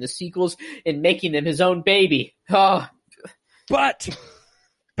fixing the sequels and making them his own baby. Oh. But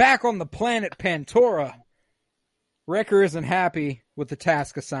back on the planet Pantora, Wrecker isn't happy with the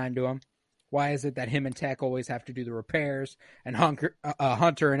task assigned to him. Why is it that him and Tech always have to do the repairs and Hunter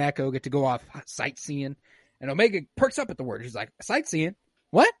and Echo get to go off sightseeing? And Omega perks up at the word. He's like, sightseeing?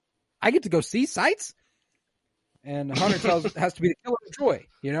 What? I get to go see sights? And Hunter has to be the killer of joy.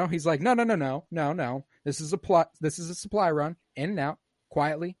 You know, he's like, no. This is a supply run, in and out,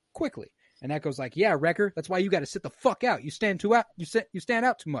 quietly, quickly. And Echo's like, yeah, Wrecker, that's why you got to sit the fuck out. You stand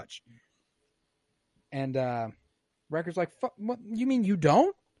out too much. And Wrecker's like, fuck, what, you mean you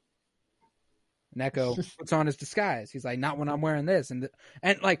don't? And Echo puts on his disguise. He's like, not when I'm wearing this. And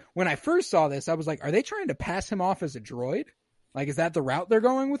like, when I first saw this, I was like, are they trying to pass him off as a droid? Like, is that the route they're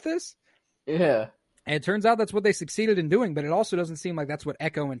going with this? Yeah. And it turns out that's what they succeeded in doing, but it also doesn't seem like that's what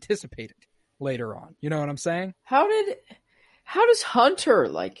Echo anticipated later on. You know what I'm saying? How does Hunter,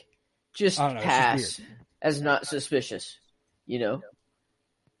 like, just I don't know, it's pass just weird. as not suspicious? You know?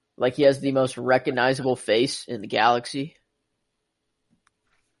 Like he has the most recognizable face in the galaxy.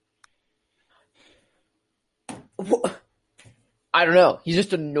 I don't know. He's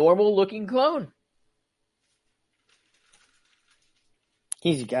just a normal looking clone.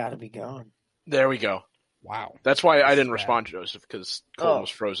 He's got to be gone. There we go. Wow. That's why I didn't Sad. respond, Joseph, because Colton Oh. was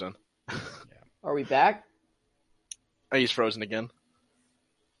frozen. Are we back? Oh, he's frozen again.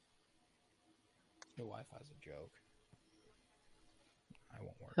 The Wi-Fi's a joke. I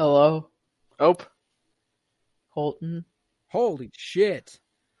won't work. Hello, Oh, Colton. Holy shit.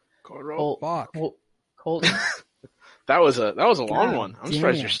 Col- Fuck. Colton. that was a long God one. I'm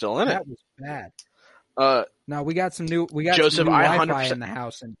surprised damn. you're still in it. That was bad. No, we got some new Joseph, some new I Wi-Fi 100% in the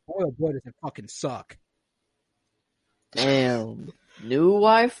house, and boy, oh boy, does it fucking suck. Damn. New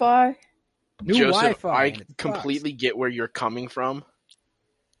Wi-Fi? New Joseph, Wi-Fi. I and it sucks. completely get where you're coming from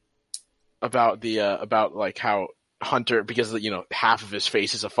about the about like how Hunter, because half of his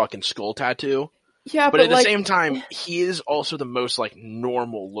face is a fucking skull tattoo. Yeah, But but at the like, same time, he is also the most like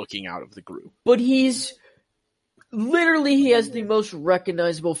normal looking out of the group. but he's literally he has the most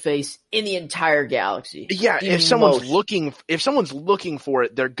recognizable face in the entire galaxy. Yeah, The if someone's most. looking for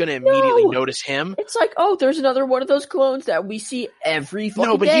it, they're gonna immediately No. notice him. It's like, oh, there's another one of those clones that we see every fucking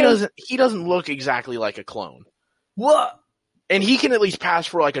No, but day. he doesn't look exactly like a clone. What? And he can at least pass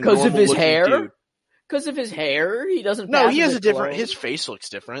for like a Because normal of his looking hair? dude. Because of his hair, he doesn't. No, pass he has as a different. clone. His face looks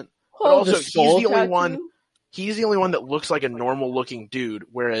different. Oh, but also, the he's skull the only tattoo? one. He's the only one that looks like a normal looking dude,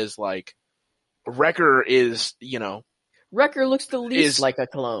 whereas like Wrecker is, Wrecker looks the least is- like a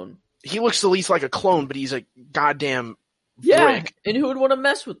clone. he looks the least like a clone, but he's a goddamn Yeah, brick. and who would want to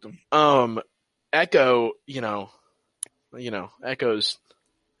mess with them? Echo, Echo's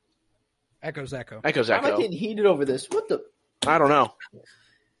Echo's Echo. Echo's Why am I Echo. getting heated over this? What the? I don't know.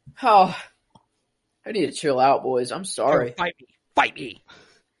 How? I need to chill out, boys. I'm sorry. Fight me. Fight me.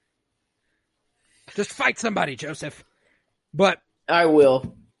 Just fight somebody, Joseph. But I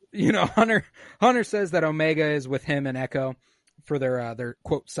will. Hunter says that Omega is with him and Echo for their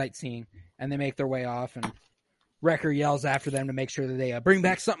quote sightseeing, and they make their way off. And Wrecker yells after them to make sure that they bring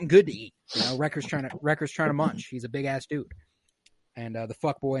back something good to eat. Wrecker's trying to munch. He's a big ass dude, and the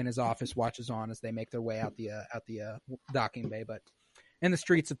fuckboy in his office watches on as they make their way out the docking bay. But in the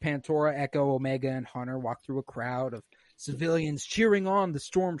streets of Pantora, Echo, Omega, and Hunter walk through a crowd of civilians cheering on the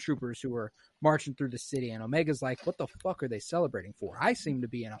stormtroopers who are marching through the city. And Omega's like, what the fuck are they celebrating for? I seem to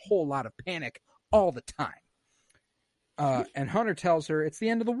be in a whole lot of panic all the time. And Hunter tells her it's the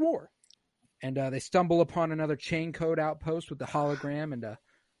end of the war. And they stumble upon another chain code outpost with the hologram and a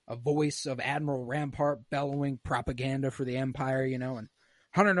voice of Admiral Rampart bellowing propaganda for the Empire, and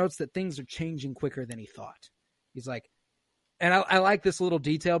Hunter notes that things are changing quicker than he thought. He's like, and I like this little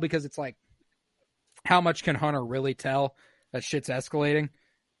detail because it's like, how much can Hunter really tell that shit's escalating?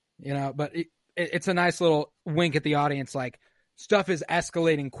 But it's a nice little wink at the audience, like, stuff is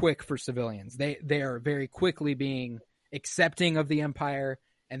escalating quick for civilians. They are very quickly being accepting of the Empire,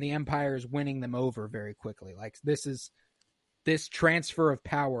 and the Empire is winning them over very quickly. Like, this transfer of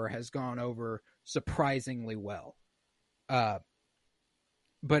power has gone over surprisingly well. But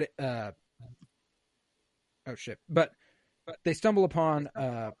they stumble upon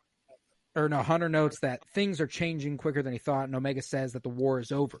Hunter notes that things are changing quicker than he thought, and Omega says that the war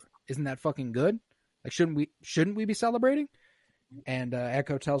is over. Isn't that fucking good? Like, shouldn't we be celebrating? And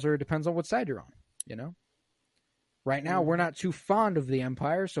Echo tells her it depends on what side you're on, Right now, we're not too fond of the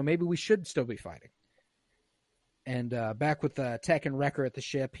Empire, so maybe we should still be fighting. And back with Tech and Wrecker at the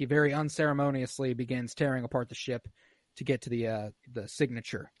ship, he very unceremoniously begins tearing apart the ship to get to the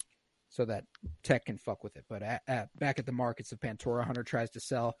signature so that Tech can fuck with it. But back at the markets of Pantora, Hunter tries to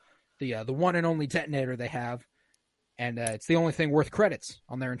sell the one and only detonator they have, and it's the only thing worth credits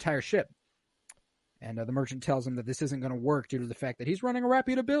on their entire ship. And the merchant tells him that this isn't going to work due to the fact that he's running a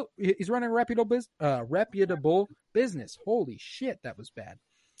reputable business. Holy shit, that was bad.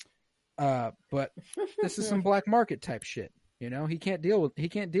 But this is some black market type shit. He can't deal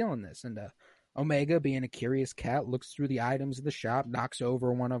in this. And Omega, being a curious cat, looks through the items of the shop, knocks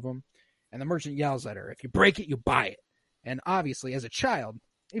over one of them, and the merchant yells at her, "If you break it, you buy it." And obviously, as a child,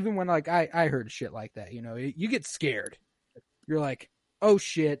 even when like I heard shit like that, you know, you get scared. You're like, "Oh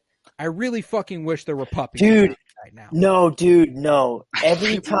shit, I really fucking wish there were puppies Dude, right now." No, dude, no.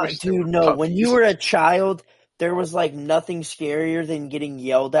 Every time, wish there dude, were no. When you puppies. were a child, there was like nothing scarier than getting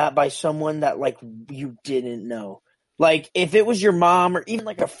yelled at by someone that like you didn't know. Like if it was your mom or even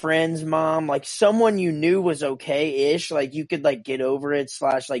like a friend's mom, like someone you knew was okay-ish, like you could like get over it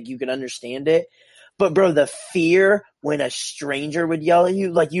 / like you could understand it. But bro, the fear when a stranger would yell at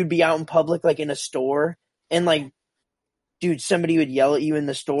you, like you'd be out in public, like in a store, and like, dude, somebody would yell at you in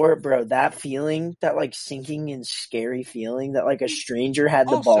the store, bro, that feeling, that like sinking and scary feeling that like a stranger had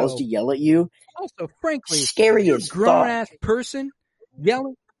the Also- balls to yell at you, Also, frankly, scary if you're a as grown fuck. ass person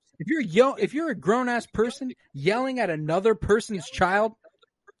yelling, if you're a grown ass person yelling at another person's child,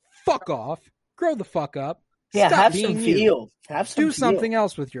 fuck off. Grow the fuck up. Yeah, Stop have being some you. feel. Have some Do feel. something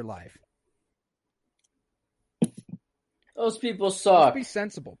else with your life. Those people Just suck. be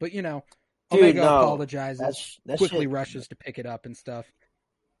sensible. But you know, Dude, Omega no. apologizes, That quickly shit- rushes to pick it up and stuff.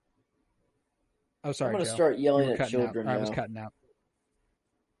 Oh, sorry, I'm gonna Joe. start You yelling were at cutting children out. I was now. cutting out.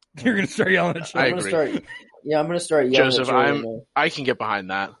 You're gonna start yelling at I I'm children. gonna agree. start. Yeah, I'm gonna start yelling Joseph, at children now. I can get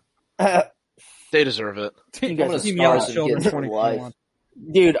behind that. They deserve it. You guys Team are Team stars Yell at and Children kids for 2021. life.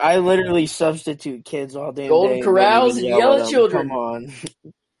 Dude, I literally substitute kids all day. Golden day corrals and and don't even yell at them. children. Come on.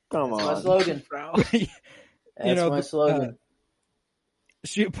 Come That's my on. slogan. You That's know, my slogan.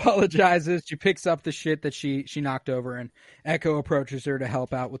 She apologizes. She picks up the shit that she knocked over, and Echo approaches her to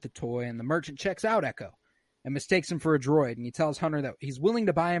help out with the toy. And the merchant checks out Echo and mistakes him for a droid. And he tells Hunter that he's willing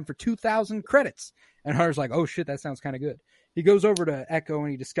to buy him for 2,000 credits. And Hunter's like, "Oh shit, that sounds kind of good." He goes over to Echo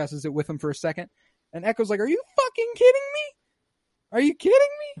and he discusses it with him for a second. And Echo's like, "Are you fucking kidding me? Are you kidding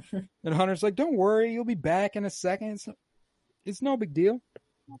me?" And Hunter's like, "Don't worry, you'll be back in a second. It's no big deal."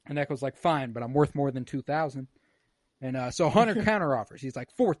 And Echo's like, "Fine, but I'm worth more than 2,000." And so Hunter counteroffers. He's like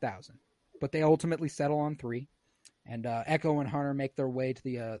 4,000, but they ultimately settle on 3. And Echo and Hunter make their way to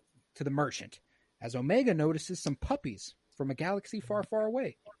the merchant as Omega notices some puppies from a galaxy far, far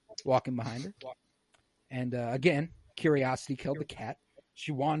away walking behind her. And again, curiosity killed the cat.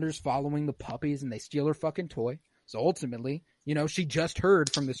 She wanders following the puppies, and they steal her fucking toy. So ultimately, you know, she just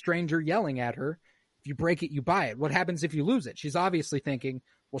heard from the stranger yelling at her, "If you break it, you buy it. What happens if you lose it?" She's obviously thinking,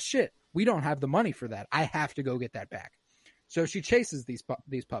 well, shit, we don't have the money for that. I have to go get that back. So she chases these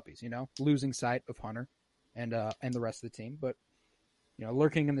puppies, you know, losing sight of Hunter and the rest of the team. But, you know,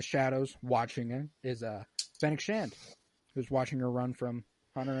 lurking in the shadows, watching her, is Fennec Shand, who's watching her run from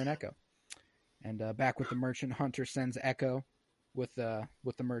Hunter and Echo. And back with the merchant, Hunter sends Echo with the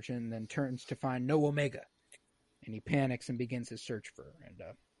merchant, and then turns to find no Omega. And he panics and begins his search for her. And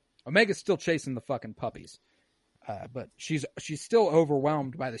Omega's still chasing the fucking puppies. But she's still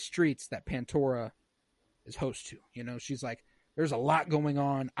overwhelmed by the streets that Pantora is host to. You know, she's like, there's a lot going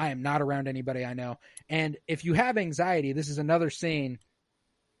on. I am not around anybody I know. And if you have anxiety, this is another scene.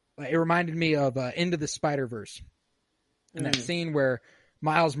 It reminded me of Into the Spider-Verse. And that scene where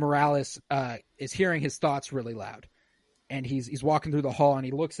Miles Morales is hearing his thoughts really loud. And he's walking through the hall and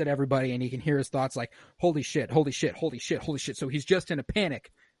he looks at everybody and he can hear his thoughts like, holy shit, holy shit, holy shit, holy shit. So he's just in a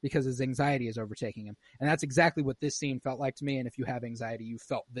panic because his anxiety is overtaking him. And that's exactly what this scene felt like to me. And if you have anxiety, you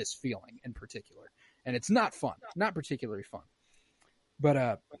felt this feeling in particular. And it's not fun, not particularly fun.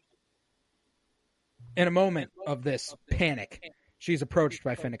 But in a moment of this panic, she's approached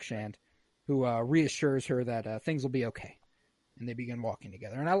by Fennec Shand, who reassures her that things will be okay. And they begin walking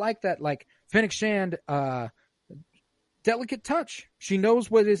together. And I like that, like, Fennec Shand, delicate touch. She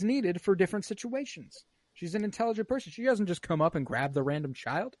knows what is needed for different situations. She's an intelligent person. She doesn't just come up and grab the random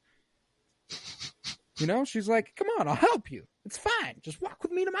child. You know, she's like, come on, I'll help you. It's fine. Just walk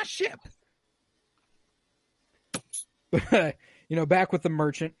with me to my ship. You know, back with the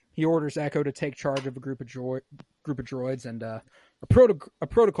merchant, he orders Echo to take charge of a group of droids, and a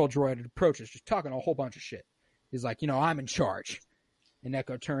protocol droid approaches, just talking a whole bunch of shit. He's like, you know, I'm in charge. And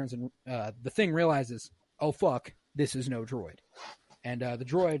Echo turns, and the thing realizes, oh fuck, this is no droid. And the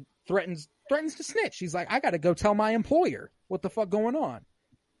droid threatens to snitch. He's like, I gotta go tell my employer what the fuck going on.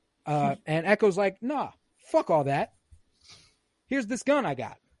 And Echo's like, nah, fuck all that. Here's this gun I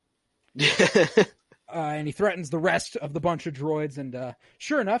got. And he threatens the rest of the bunch of droids. And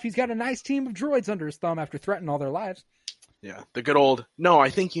sure enough, he's got a nice team of droids under his thumb after threatening all their lives. Yeah, the good old, no, I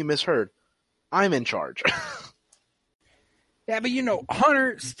think you misheard. I'm in charge. Yeah, but you know,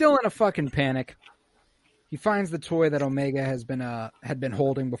 Hunter still in a fucking panic. He finds the toy that Omega had been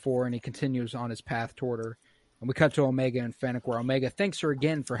holding before, and he continues on his path toward her. And we cut to Omega and Fennec, where Omega thanks her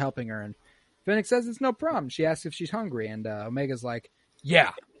again for helping her. And Fennec says it's no problem. She asks if she's hungry, and Omega's like,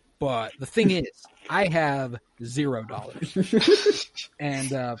 yeah, but the thing is, I have $0.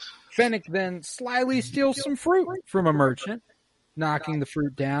 And Fennec then slyly steals some fruit from a merchant, knocking the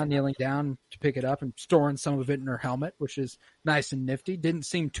fruit down, kneeling down to pick it up, and storing some of it in her helmet, which is nice and nifty. Didn't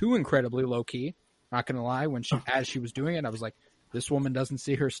seem too incredibly low-key, not going to lie. As she was doing it, I was like, this woman doesn't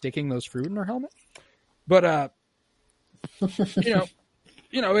see her sticking those fruit in her helmet. But,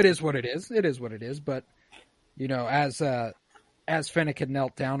 it is what it is. It is what it is. But, as Fennec had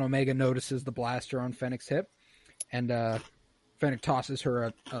knelt down, Omega notices the blaster on Fennec's hip, and Fennec tosses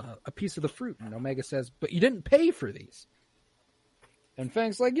her a piece of the fruit, and Omega says, but you didn't pay for these. And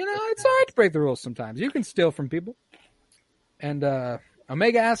Fennec's like, it's all right to break the rules sometimes. You can steal from people. And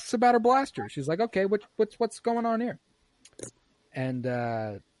Omega asks about her blaster. She's like, okay, what's going on here? And,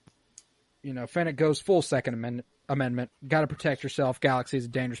 Fennec goes full Second Amendment. Got to protect yourself. Galaxy's a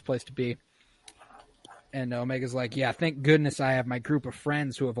dangerous place to be. And Omega's like, yeah, thank goodness I have my group of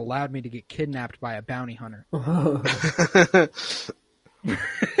friends who have allowed me to get kidnapped by a bounty hunter.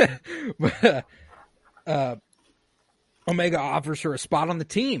 Omega offers her a spot on the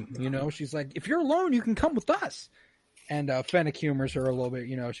team. She's like, if you're alone, you can come with us. And Fennec humors her a little bit.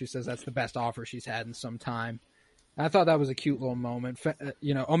 She says that's the best offer she's had in some time. I thought that was a cute little moment.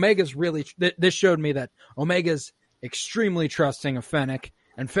 Omega's really, this showed me that Omega's extremely trusting of Fennec,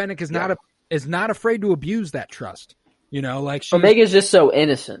 and Fennec is not afraid to abuse that trust. Omega's just so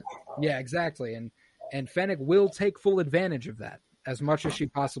innocent. Yeah, exactly. And Fennec will take full advantage of that as much as she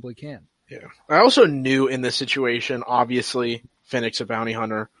possibly can. Yeah. I also knew in this situation, obviously, Fennec's a bounty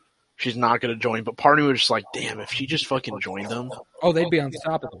hunter. She's not going to join, but part of me was just like, damn, if she just fucking joined them. Oh, they'd be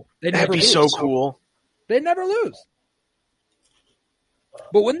unstoppable. That'd be so cool. They'd never lose.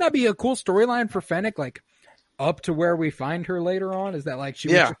 But wouldn't that be a cool storyline for Fennec, like, up to where we find her later on? Is that like she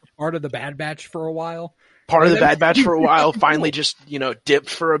was just part of the Bad Batch for a while? Part of the Bad Batch for a while, finally just, dipped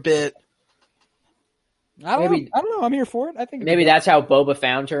for a bit. I don't know. I'm here for it. I think maybe that's how Boba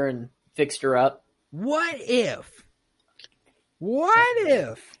found her and fixed her up. What if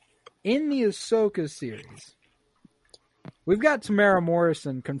in the Ahsoka series we've got Tamara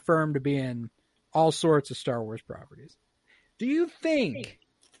Morrison confirmed to be in all sorts of Star Wars properties? Do you think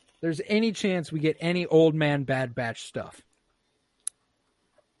there's any chance we get any Old Man Bad Batch stuff?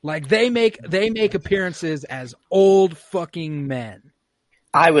 Like they make appearances as old fucking men.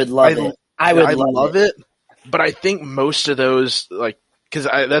 I would love it. I would love it. But I think most of those, because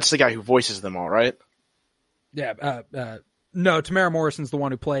that's the guy who voices them all, right? Yeah. No, Tamara Morrison's the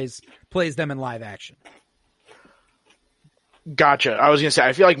one who plays them in live action. Gotcha. I was gonna say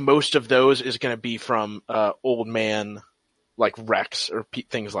I feel like most of those is gonna be from Old Man, like Rex or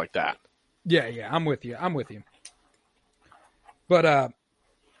things like that. Yeah, I'm with you. But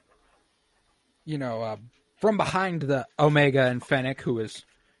from behind the Omega and Fennec, who has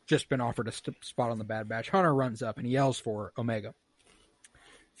just been offered a spot on the Bad Batch, Hunter runs up and he yells for Omega.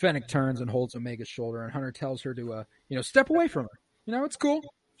 Fennec turns and holds Omega's shoulder, and Hunter tells her to step away from her. It's cool.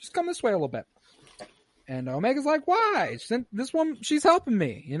 Just come this way a little bit. And Omega's like, why? This woman, she's helping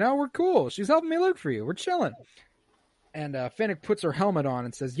me. We're cool. She's helping me look for you. We're chilling. And Fennec puts her helmet on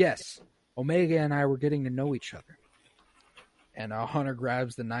and says, yes, Omega and I were getting to know each other. And Hunter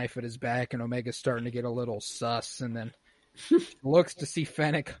grabs the knife at his back, and Omega's starting to get a little sus, and then looks to see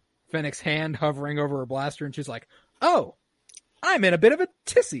Fennec's hand hovering over her blaster, and she's like, oh, I'm in a bit of a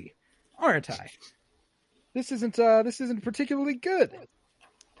tizzy, aren't I? This isn't particularly good.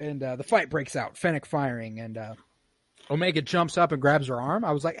 And the fight breaks out, Fennec firing, and Omega jumps up and grabs her arm.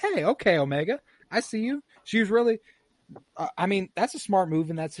 I was like, hey, okay, Omega, I see you. She was really... that's a smart move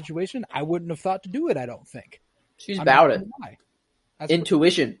in that situation. I wouldn't have thought to do it, I don't think. She's about it.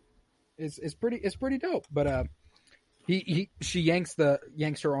 Intuition. It's pretty dope. But she yanks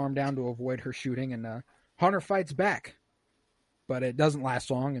her arm down to avoid her shooting, and Hunter fights back. But it doesn't last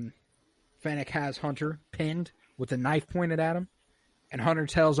long, and Fennec has Hunter pinned with a knife pointed at him, and Hunter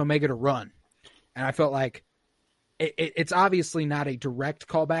tells Omega to run. And I felt like it's obviously not a direct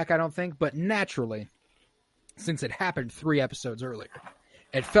callback, I don't think, but naturally, since it happened 3 episodes earlier,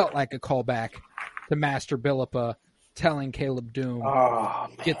 it felt like a callback to Master Billipa telling Caleb Doom,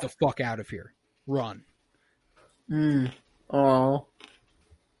 get the fuck out of here. Run.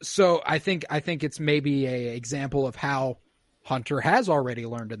 So I think it's maybe a example of how Hunter has already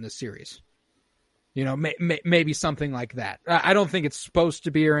learned in this series. Maybe something like that. I don't think it's supposed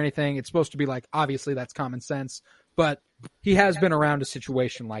to be or anything. It's supposed to be like, obviously that's common sense, but he has been around a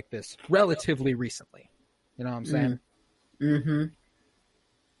situation like this relatively recently. You know what I'm saying? Mm-hmm.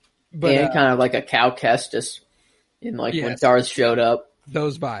 But kind of like a Cal Kestis in when Darth showed up.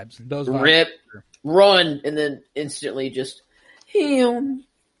 Those vibes. Rip, run, and then instantly just him.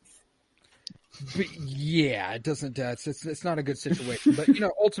 But yeah, it doesn't. It's not a good situation. But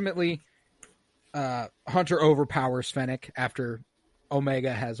ultimately, Hunter overpowers Fennec after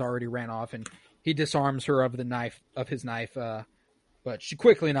Omega has already ran off, and he disarms her of his knife. But she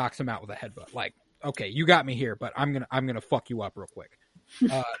quickly knocks him out with a headbutt. Like, okay, you got me here, but I'm gonna fuck you up real quick.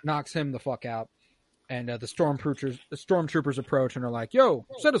 Knocks him the fuck out, and the stormtroopers approach and are like, "Yo,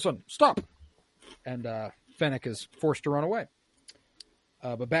 citizen, stop!" And Fennec is forced to run away.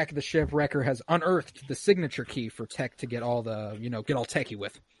 But back at the ship, Wrecker has unearthed the signature key for Tech to get all get all techie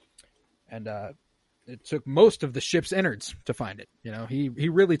with, and it took most of the ship's innards to find it. He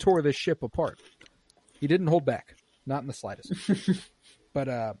really tore this ship apart. He didn't hold back, not in the slightest.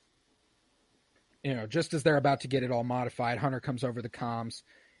 But just as they're about to get it all modified, Hunter comes over the comms.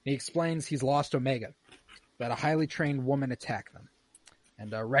 And he explains he's lost Omega, that a highly trained woman attacked them,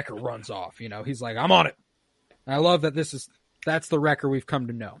 and Wrecker runs off. He's like, "I'm on it." And I love that that's the Wrecker we've come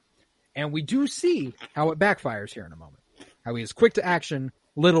to know. And we do see how it backfires here in a moment. How he is quick to action,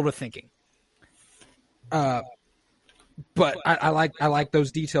 little to thinking. But I like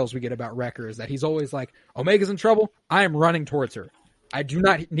those details we get about Wrecker, is that he's always like, Omega's in trouble, I am running towards her. I do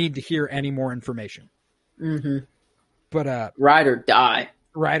not need to hear any more information. Mm-hmm. But ride or die.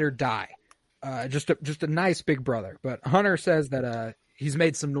 Ride or die. Just a nice big brother. But Hunter says that he's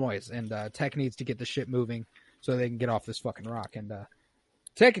made some noise, and Tech needs to get the ship moving so they can get off this fucking rock. And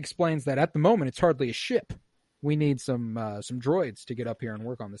Tech explains that at the moment it's hardly a ship. We need some droids to get up here and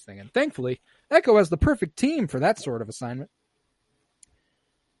work on this thing. And thankfully, Echo has the perfect team for that sort of assignment.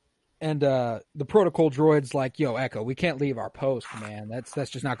 And the protocol droid's like, "Yo, Echo, we can't leave our post, man.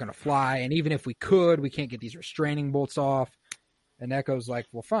 That's just not going to fly. And even if we could, we can't get these restraining bolts off." And Echo's like,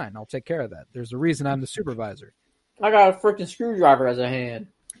 "Well, fine, I'll take care of that. There's a reason I'm the supervisor." I got a freaking screwdriver as a hand.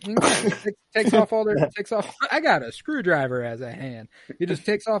 takes off. I got a screwdriver as a hand. He just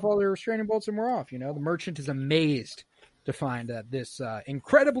takes off all the restraining bolts and we're off. The merchant is amazed to find that this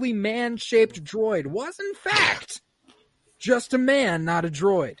incredibly man-shaped droid was in fact just a man, not a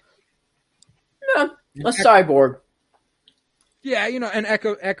droid. Yeah, a cyborg. Yeah, and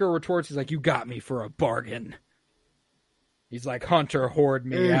Echo retorts, he's like, "You got me for a bargain." He's like, "Hunter whored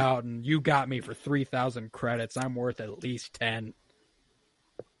me out, and you got me for 3,000 credits. I'm worth at least 10.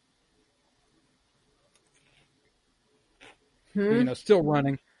 Still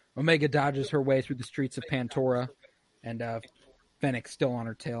running. Omega dodges her way through the streets of Pantora, and Fennec's still on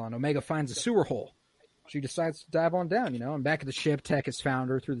her tail, and Omega finds a sewer hole. She decides to dive on down, and back at the ship, Tech has found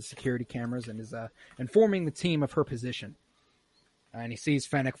her through the security cameras and is informing the team of her position. And he sees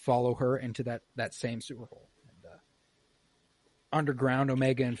Fennec follow her into that same sewer hole. And underground,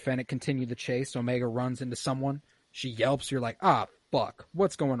 Omega and Fennec continue the chase. Omega runs into someone. She yelps. You're like, fuck,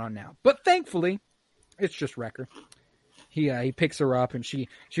 what's going on now? But thankfully, it's just Wrecker. He picks her up and she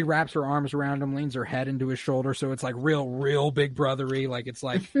wraps her arms around him, leans her head into his shoulder, so it's like real big brothery. Like it's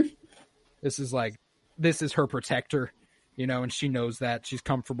like this is her protector, and she knows that. She's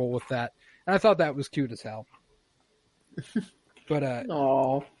comfortable with that. And I thought that was cute as hell. But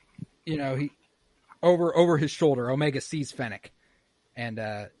he over his shoulder, Omega sees Fennec,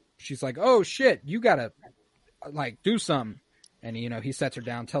 and she's like, "Oh shit, you gotta do something." And he sets her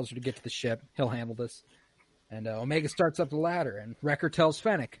down, tells her to get to the ship. He'll handle this. And Omega starts up the ladder, and Wrecker tells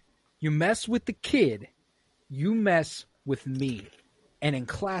Fennec, "You mess with the kid, you mess with me." And in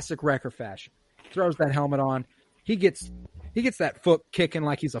classic Wrecker fashion, throws that helmet on. He gets that foot kicking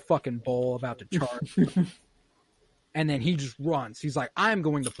like he's a fucking bull about to charge. And then he just runs. He's like, "I'm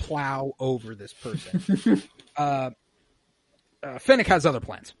going to plow over this person." Fennec has other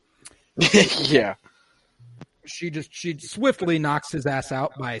plans. Yeah. She swiftly knocks his ass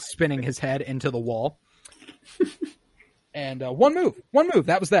out by spinning his head into the wall. And one move.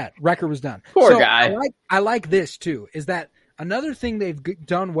 That was that. Wrecker was done. Poor guy. I like this too. Is that another thing they've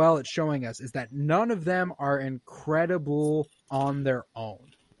done well at showing us is that none of them are incredible on their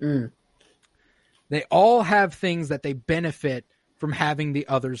own. Mm. They all have things that they benefit from having the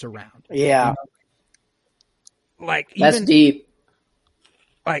others around. Yeah. That's deep.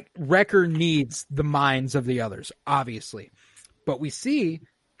 Wrecker needs the minds of the others, obviously. But we see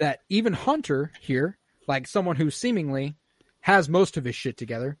that even Hunter here, someone who seemingly has most of his shit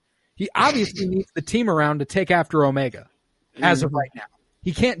together, he obviously needs the team around to take after Omega as of right now.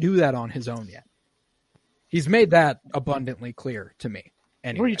 He can't do that on his own yet. He's made that abundantly clear to me.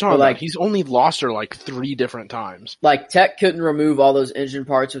 Anyway. What are you talking about? He's only lost her 3 different times. Tech couldn't remove all those engine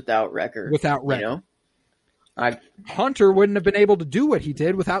parts without Wrecker. Hunter wouldn't have been able to do what he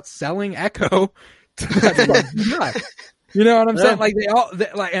did without selling Echo to that guy. You know what I'm saying?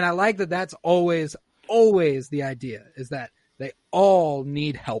 Yeah. Like and I like that. That's always the idea, is that they all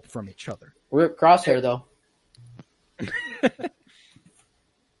need help from each other. We're at Crosshair though.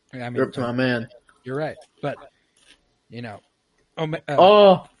 I mean, Rip to my man. you're right, but you know,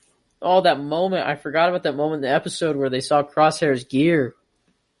 That moment. I forgot about that moment in the episode where they saw Crosshair's gear.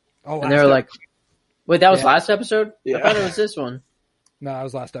 And they were like, wait, that was last episode? Yeah. I thought it was this one. no, that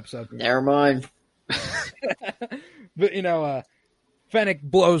was last episode. Never mind. But, you know, Fennec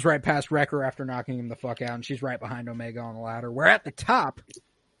blows right past Wrecker after knocking him the fuck out, and she's right behind Omega on the ladder. Where at the top,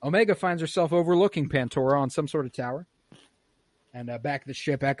 Omega finds herself overlooking Pantora on some sort of tower. And back at the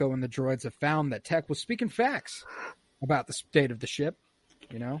ship, Echo and the droids have found that Tech was speaking facts about the state of the ship,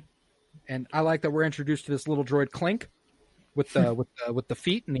 you know? And I like that we're introduced to this little droid Clink with the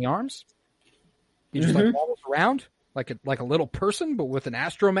feet and the arms. He just like wobbles around like a little person, but with an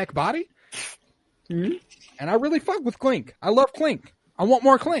astromech body. Mm-hmm. And I really fuck with Clink. I love Clink. I want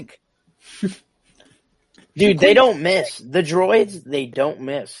more Clink. Dude, they don't miss. The droids, they don't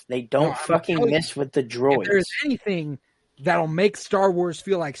miss. They don't No, fucking miss with the If droids. there's anything that'll make Star Wars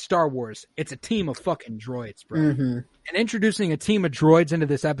feel like Star Wars, it's a team of fucking droids, bro. Mm-hmm. And introducing a team of droids into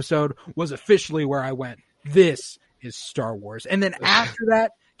this episode was officially where I went, this is Star Wars. And then after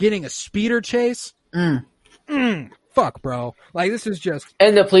that, getting a speeder chase, fuck, bro. Like, this is just...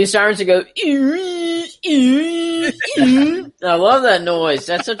 And the police sirens that go, I love that noise.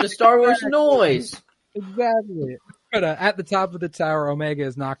 That's such a Star Wars noise. Exactly. But at the top of the tower, Omega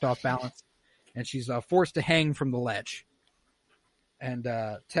is knocked off balance, and she's forced to hang from the ledge. And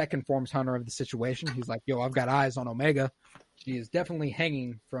Tech informs Hunter of the situation. He's like, yo, I've got eyes on Omega. She is definitely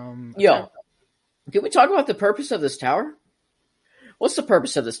hanging from a tower. Can we talk about the purpose of this tower? What's the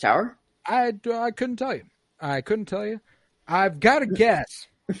purpose of this tower? I couldn't tell you. I've got to guess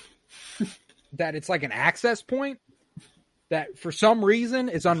that it's like an access point that for some reason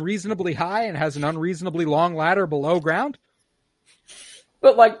is unreasonably high and has an unreasonably long ladder below ground.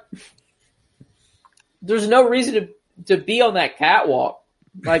 But, like, there's no reason to be on that catwalk.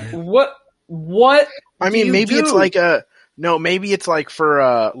 Like, what I do mean, you maybe do? it's like maybe it's like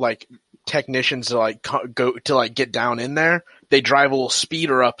for like technicians to like go to like get down in there. They drive a little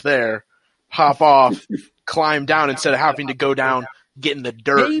speeder up there, hop off, climb down instead of having to go down, get in the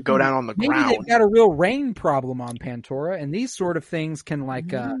dirt, go down on the maybe ground. they've got a real rain problem on Pantora, and these sort of things can like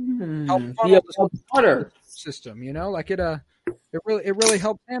help funnel the the water. system. You know, like it really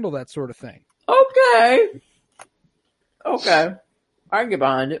helps handle that sort of thing. Okay. I can get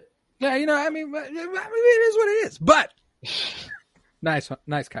behind it. Yeah, you know, I mean, it is what it is. But nice,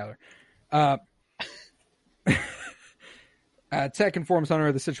 Kyler. Tech informs Hunter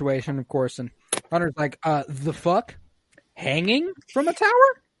of the situation, of course, and Hunter's like, the fuck? Hanging from a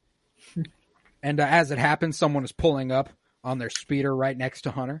tower? And as it happens, someone is pulling up on their speeder right next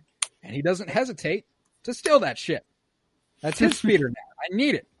to Hunter, and he doesn't hesitate to steal that shit. That's his speeder now. I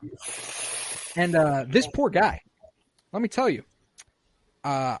need it. And this poor guy, let me tell you,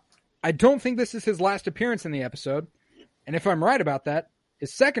 I don't think this is his last appearance in the episode, and if I'm right about that,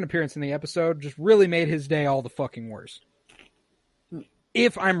 his second appearance in the episode just really made his day all the fucking worse.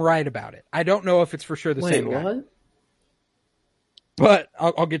 If I'm right about it. I don't know if it's for sure the same guy. What? But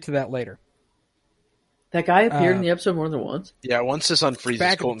I'll get to that later. That guy appeared in the episode more than once? Yeah, once the sun freezes,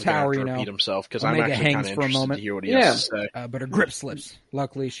 Back at the Colton's going tower, to you have to know, repeat himself because I'm Omega actually kind hangs of for a interested to moment. hear what he Yeah. has to say. But her grip slips.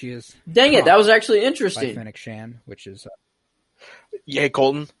 Luckily, she is Dang it, that was actually by interesting. Fennec Shan, which is... Yeah,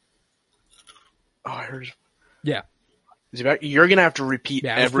 Colton. Oh, I heard. yeah. Is he back? You're going to have to repeat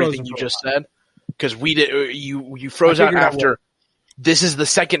Yeah, I was everything frozen you for a just said because we did. You froze I out figured out after. what- This is the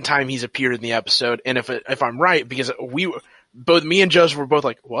second time he's appeared in the episode, and if I'm right, because both me and Joseph were both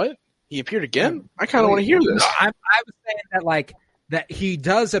like, "What? He appeared again? I kind of want to hear this." I was saying that he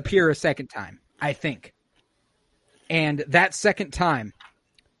does appear a second time, I think. And that second time,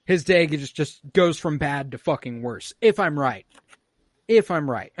 his day just goes from bad to fucking worse. If I'm right.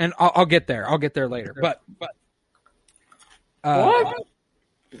 And I'll get there. I'll get there later. But What?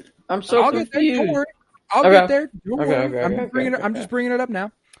 I'm so I'll get there. confused. Don't worry. I'll Okay. get there. Don't Okay, worry. okay, I'm okay, just bringing it up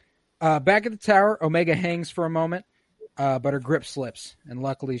now. Back at the tower, Omega hangs for a moment, but her grip slips, and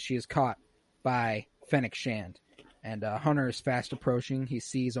luckily she is caught by Fennec Shand. And Hunter is fast approaching. He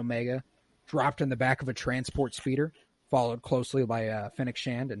sees Omega dropped in the back of a transport speeder, followed closely by Fennec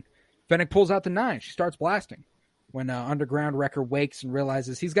Shand. And Fennec pulls out the 9. She starts blasting. When Underground Wrecker wakes and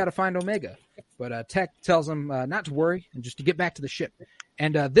realizes he's got to find Omega. But Tech tells him not to worry and just to get back to the ship.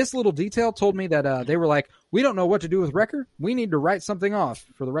 And this little detail told me that they were like, we don't know what to do with Wrecker. We need to write something off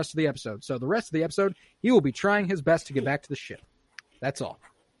for the rest of the episode. So the rest of the episode, he will be trying his best to get back to the ship. That's all.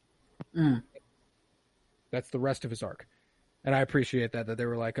 That's the rest of his arc. And I appreciate that they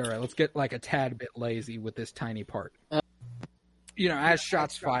were like, all right, let's get like a tad bit lazy with this tiny part. As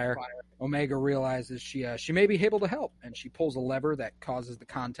shots fire, Omega realizes she may be able to help, and she pulls a lever that causes the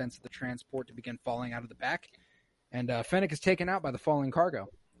contents of the transport to begin falling out of the back. And Fennec is taken out by the falling cargo.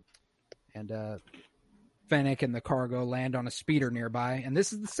 And Fennec and the cargo land on a speeder nearby. And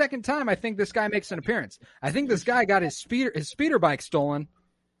this is the second time I think this guy makes an appearance. I think this guy got his speeder bike stolen.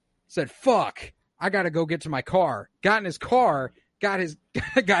 Said, fuck, I got to go get to my car. Got in his car, got his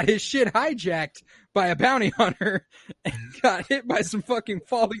shit hijacked by a bounty hunter, and got hit by some fucking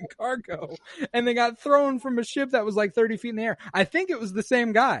falling cargo, and then got thrown from a ship that was like 30 feet in the air. I think it was the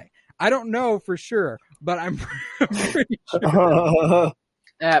same guy. I don't know for sure, but I'm pretty sure.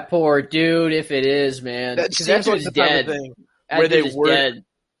 That poor dude, if it is, man. That seems like the dead. type of thing Dead.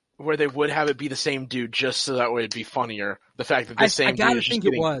 where they would have it be the same dude just so that way it'd be funnier. The fact that the same dude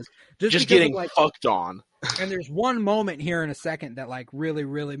is just getting fucked on. And there's one moment here in a second that like really,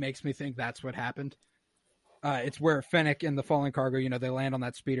 really makes me think that's what happened. It's where Fennec and the falling cargo, they land on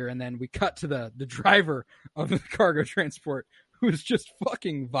that speeder, and then we cut to the driver of the cargo transport who's just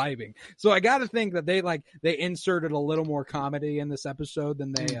fucking vibing. So I got to think that they inserted a little more comedy in this episode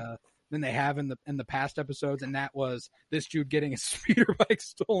than they have in the past episodes, and that was this dude getting his speeder bike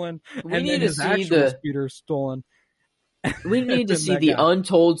stolen and then his actual speeder stolen. We need to see the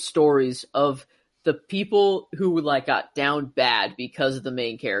untold stories of the people who got down bad because of the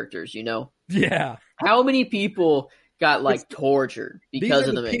main characters, Yeah. How many people got tortured because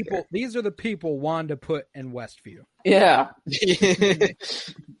of the main characters? These are the people Wanda put in Westview. Yeah.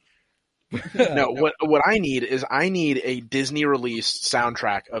 No, what I need is a Disney released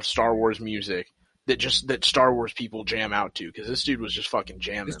soundtrack of Star Wars music that Star Wars people jam out to, because this dude was just fucking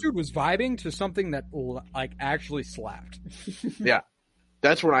jamming. This dude was vibing to something that actually slapped. Yeah.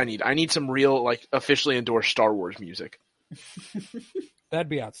 That's what I need. I need some real officially endorsed Star Wars music. That'd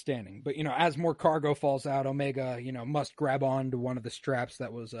be outstanding. But as more cargo falls out, Omega, must grab on to one of the straps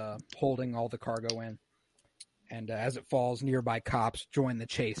that was holding all the cargo in. And as it falls, nearby cops join the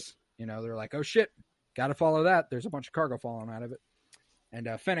chase. They're like, oh shit, gotta follow that. There's a bunch of cargo falling out of it. And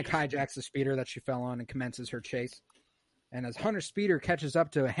Fennec hijacks the speeder that she fell on and commences her chase. And as Hunter's speeder catches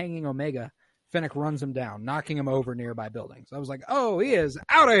up to a hanging Omega, Fennec runs him down, knocking him over nearby buildings. I was like, oh, he is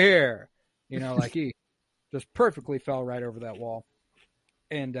out of here. He just perfectly fell right over that wall.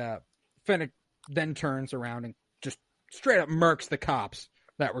 And Fennec then turns around and just straight up murks the cops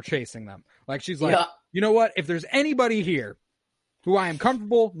that were chasing them. She's like, You know what? If there's anybody here who I am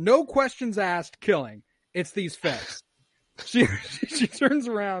comfortable, no questions asked, killing, it's these feds. She turns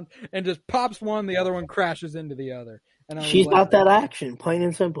around and just pops one, the other one crashes into the other. And she's got that action, plain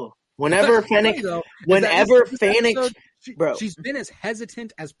and simple. Whenever Fennec, bro, she's been as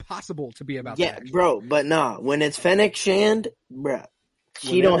hesitant as possible to be about that. Action. Bro, but nah, when it's Fennec Shand, bro,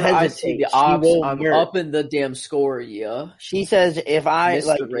 she Whenever don't hesitate. I see the ops, I'm up in the damn score, yeah. She says, if I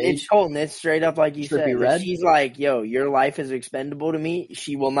Mr. Rage. it's Colton, it's straight up like you said. Red. She's like, yo, your life is expendable to me.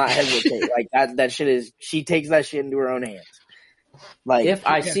 She will not hesitate. That shit is. She takes that shit into her own hands. If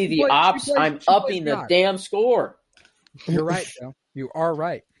I see the ops, I'm upping the damn score. You're right, Joe. You are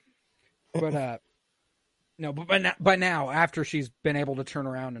right. But no, but by now, after she's been able to turn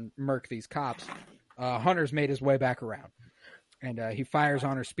around and murk these cops, Hunter's made his way back around, and he fires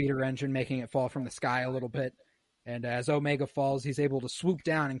on her speeder engine, making it fall from the sky a little bit. And as Omega falls, he's able to swoop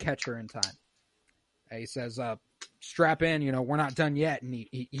down and catch her in time. He says, "Strap in, we're not done yet." And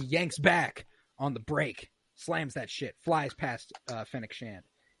he yanks back on the brake, slams that shit, flies past Fennec Shand,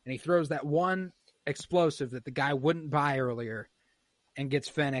 and he throws that one explosive that the guy wouldn't buy earlier, and gets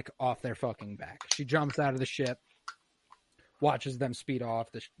Fennec off their fucking back. She jumps out of the ship, watches them speed off.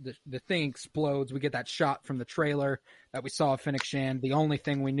 The thing explodes. We get that shot from the trailer that we saw of Fennec Shand, the only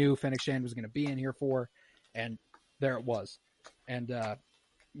thing we knew Fennec Shand was going to be in here for, and there it was. And,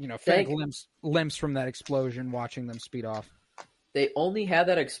 Fennec limps from that explosion, watching them speed off. They only had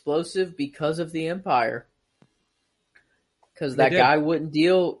that explosive because of the Empire. Because that guy wouldn't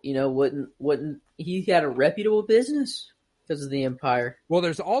deal, wouldn't. He had a reputable business because of the Empire. Well,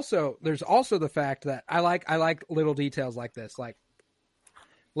 there's also the fact that I like little details like this, like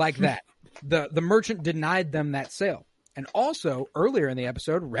that. The merchant denied them that sale, and also earlier in the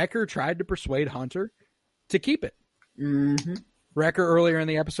episode, Wrecker tried to persuade Hunter to keep it. Mm-hmm. Wrecker earlier in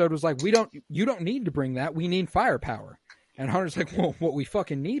the episode was like, you don't need to bring that. We need firepower. And Hunter's like, well, what we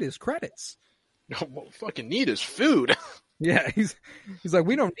fucking need is credits. What we fucking need is food. Yeah, he's like,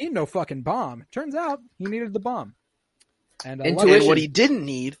 we don't need no fucking bomb. Turns out he needed the bomb. And what he didn't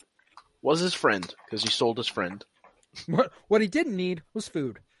need was his friend, because he sold his friend. What he didn't need was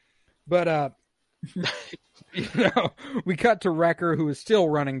food. But We cut to Wrecker, who is still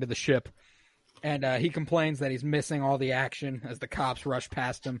running to the ship, and he complains that he's missing all the action as the cops rush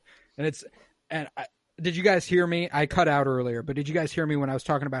past him. Did you guys hear me? I cut out earlier, but did you guys hear me when I was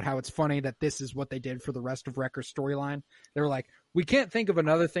talking about how it's funny that this is what they did for the rest of Wrecker's storyline? They were like, we can't think of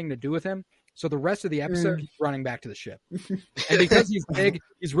another thing to do with him, so the rest of the episode, he's running back to the ship. And because he's big,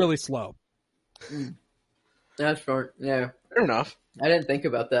 he's really slow. That's short. Yeah. Fair enough. I didn't think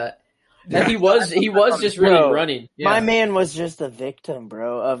about that. And he was just really running. Yeah. My man was just a victim,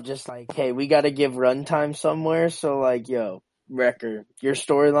 bro, of just like, hey, we got to give runtime somewhere. So like, yo, Wrecker, your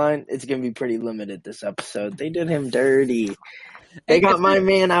storyline, it's going to be pretty limited this episode. They did him dirty. They got my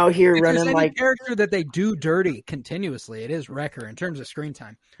man out here running like character that they do dirty continuously. It is Wrecker in terms of screen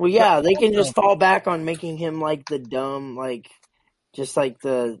time. Well, yeah, they can just fall back on making him like the dumb, like just like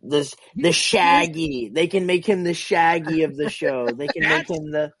the Shaggy. They can make him the Shaggy of the show. They can make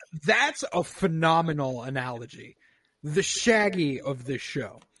him the. That's a phenomenal analogy. The Shaggy of the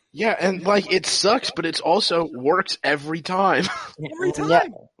show. Yeah, and like it sucks, but it's also works every time. Every time. Yeah,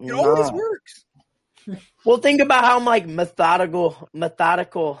 it always works. Well, think about how like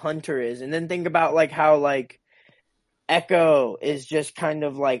methodical Hunter is, and then think about like how like Echo is just kind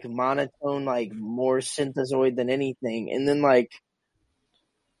of like monotone, like more synthezoid than anything, and then like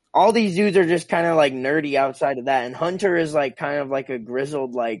all these dudes are just kind of like nerdy outside of that, and Hunter is like kind of like a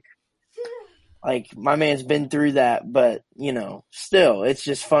grizzled like my man's been through that, but you know, still, it's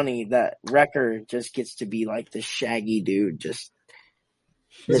just funny that Wrecker just gets to be like this Shaggy dude, just.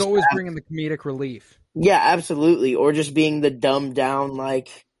 He's always bringing the comedic relief. Yeah, absolutely. Or just being the dumbed down, like,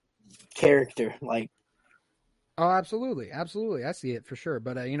 character. Like, oh, absolutely. Absolutely. I see it for sure.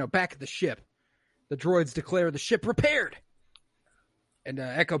 But, back at the ship, the droids declare the ship repaired. And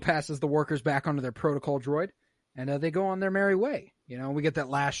Echo passes the workers back onto their protocol droid, and they go on their merry way. We get that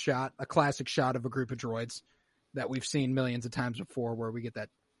last shot, a classic shot of a group of droids that we've seen millions of times before, where we get that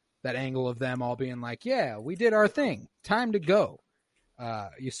angle of them all being like, yeah, we did our thing. Time to go.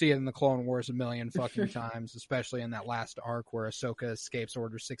 You see it in the Clone Wars a million fucking times, especially in that last arc where Ahsoka escapes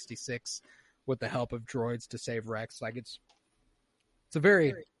Order 66 with the help of droids to save Rex. Like it's a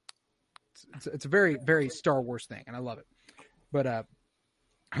very very Star Wars thing, and I love it. But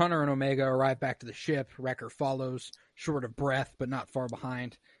Hunter and Omega arrive back to the ship. Wrecker follows, short of breath, but not far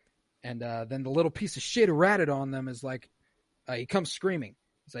behind. And then the little piece of shit who ratted on them is like, he comes screaming.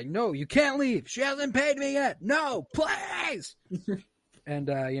 He's like, "No, you can't leave. She hasn't paid me yet. No, please." And,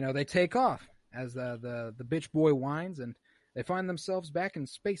 they take off as the bitch boy whines, and they find themselves back in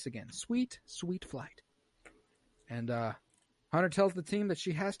space again. Sweet, sweet flight. And Hunter tells the team that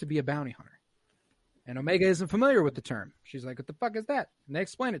she has to be a bounty hunter. And Omega isn't familiar with the term. She's like, what the fuck is that? And they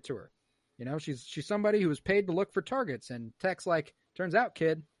explain it to her. She's somebody who was paid to look for targets. And Tech's like, turns out,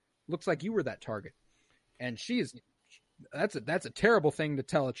 kid, looks like you were that target. And that's a terrible thing to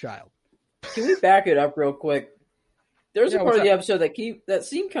tell a child. Can we back it up real quick? There's a part of the episode that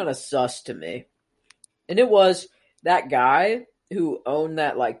seemed kind of sus to me. And it was that guy who owned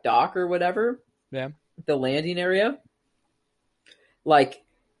that like dock or whatever. Yeah. The landing area. Like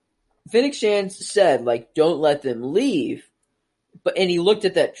Fennec Shand said, like, don't let them leave. And he looked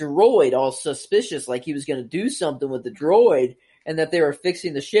at that droid all suspicious, like he was going to do something with the droid and that they were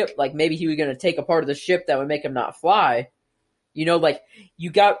fixing the ship. Like maybe he was going to take a part of the ship that would make him not fly. Like he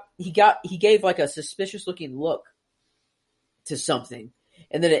gave like a suspicious looking look to something,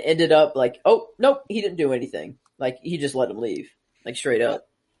 and then it ended up like, oh nope, he didn't do anything. Like he just let him leave, like straight up.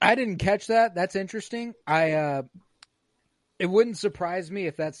 I didn't catch that. That's interesting. It wouldn't surprise me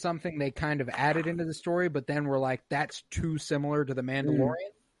if that's something they kind of added into the story, but then we're like, that's too similar to the Mandalorian.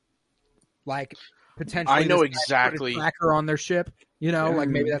 Like potentially, I know exactly. Put a tracker on their ship. Like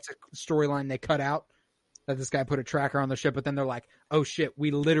maybe that's a storyline they cut out. That this guy put a tracker on the ship, but then they're like, oh shit, we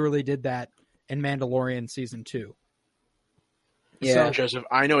literally did that in Mandalorian season 2. Yeah, so, Joseph,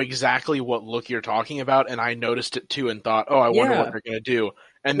 I know exactly what look you're talking about, and I noticed it too and thought, oh, I wonder what they're going to do.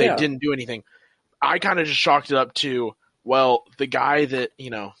 And they didn't do anything. I kind of just chalked it up to, well, the guy that,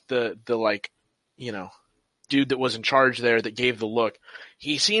 the dude that was in charge there that gave the look,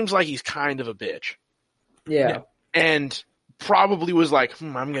 he seems like he's kind of a bitch. Yeah. And probably was like,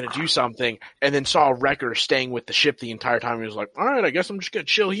 I'm going to do something, and then saw Wrecker staying with the ship the entire time. He was like, all right, I guess I'm just going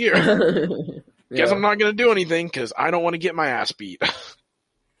to chill here. Guess I'm not going to do anything because I don't want to get my ass beat.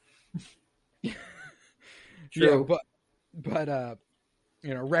 True. Yeah, but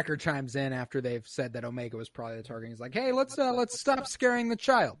Wrecker chimes in after they've said that Omega was probably the target. He's like, hey, let's stop scaring the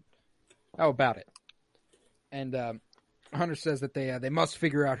child. How about it? And Hunter says that they must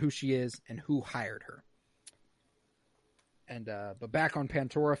figure out who she is and who hired her. But back on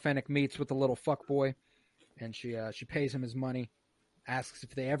Pantora, Fennec meets with the little fuckboy, and she pays him his money, asks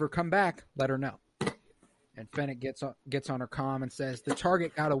if they ever come back, let her know. And Fennec gets on her comm and says the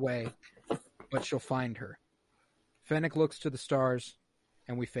target got away, but she'll find her. Fennec looks to the stars,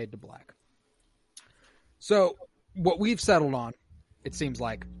 and we fade to black. So what we've settled on, it seems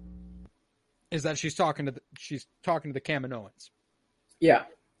like, is that she's talking to the Kaminoans. Yeah.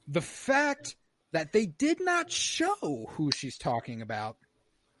 The fact that they did not show who she's talking about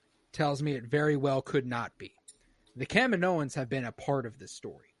tells me it very well could not be. The Kaminoans have been a part of this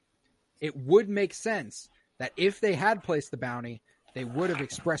story. It would make sense that if they had placed the bounty, they would have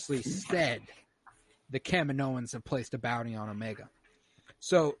expressly said the Kaminoans have placed a bounty on Omega.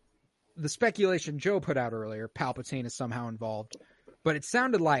 So the speculation Joe put out earlier, Palpatine is somehow involved, but it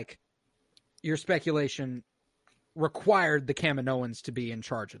sounded like your speculation required the Kaminoans to be in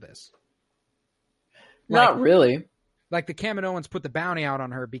charge of this. Not really. Like the Kaminoans put the bounty out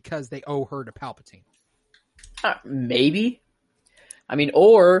on her because they owe her to Palpatine. Maybe. I mean,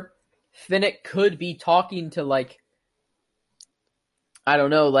 or Fennec could be talking to, like, I don't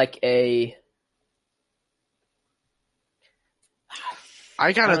know, like a...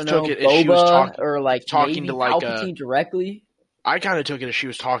 I kind of took it as Boba, she was or like talking to like Palpatine directly. I kind of took it as she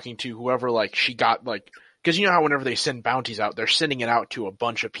was talking to whoever, like, she got, like, because you know how whenever they send bounties out, they're sending it out to a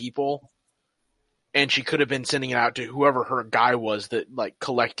bunch of people, and she could have been sending it out to whoever her guy was that, like,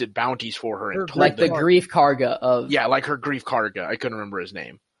 collected bounties for her and told Like the them. Grief Karga of... Yeah, like her Grief Karga. I couldn't remember his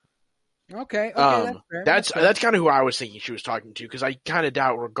name. Okay, that's fair. That's kind of who I was thinking she was talking to, because I kind of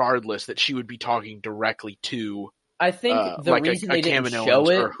doubt, regardless, that she would be talking directly to. I think the like reason a they didn't Kaminoans show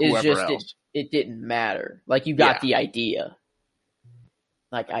it or is whoever just else. it didn't matter. Like, you got Yeah. the idea.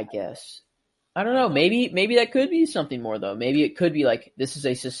 Like, I guess. I don't know. Maybe that could be something more, though. Maybe it could be like, this is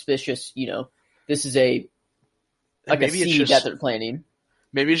a suspicious, this is a Maybe it's seed just- that they're planting.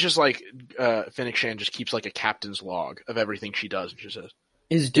 Maybe it's just like Fennec Shand just keeps like a captain's log of everything she does, and she says,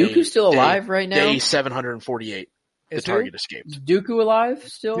 Is Dooku still alive right now? Day 748, the Is who? target escaped. Is Dooku alive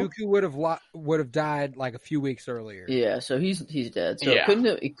still? Dooku would have died like a few weeks earlier. Yeah, so he's dead. So Yeah.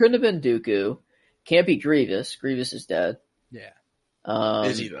 it couldn't have been Dooku. Can't be Grievous. Grievous is dead. Yeah.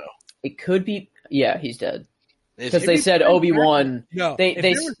 Is he though? It could be. Yeah, he's dead. Is Because he? they said Obi-Wan. No, They- if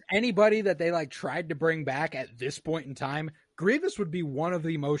they- there was anybody that they like tried to bring back at this point in time, Grievous would be one of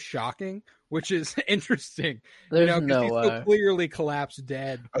the most shocking, which is interesting. There's 'Cause no he's way. so clearly collapsed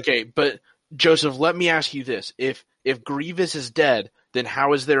dead. Okay, but Joseph, let me ask you this: if Grievous is dead, then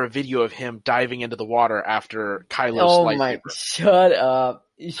how is there a video of him diving into the water after Kylo's Oh lightsaber? my! Shut up!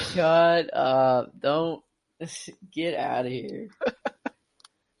 Shut up! Don't get out of here!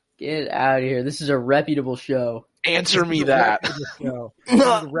 Get out of here! This is a reputable show. Answer me that. This is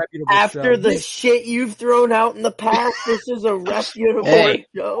a reputable After show. the shit you've thrown out in the past, this is a reputable Hey.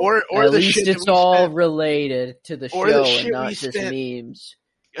 show. Or At the least shit that it's we all spent, related to the or the show shit and not we just spent- memes.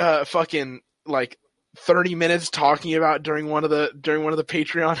 fucking like 30 minutes talking about during one of the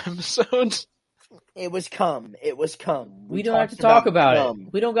Patreon episodes. It was cum. It was cum. We don't have to talked talk about cum.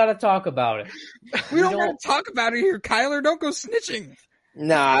 it. We don't got to talk about it. we don't want to talk about it here, Kyler. Don't go snitching.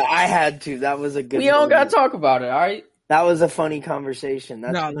 Nah, I had to. That was a good. We don't moment. got to talk about it. All right. That was a funny conversation.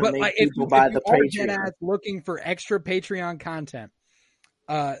 That's No, gonna but make like, if people you buy are the dead Patreon. ass looking for extra Patreon content,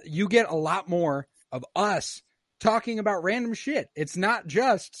 you get a lot more of us talking about random shit. It's not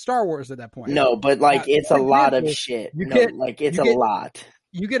just Star Wars at that point. No, but like it's a for lot of example, shit. you No, get- like it's you a get- lot.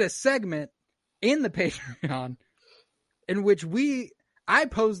 You get a segment in the Patreon in which I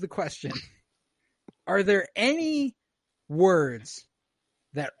pose the question: are there any words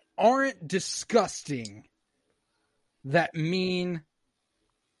that aren't disgusting that mean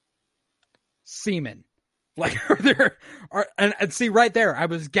semen? Like, and see right there, I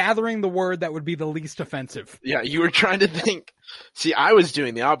was gathering the word that would be the least offensive. Yeah, you were trying to think. See, I was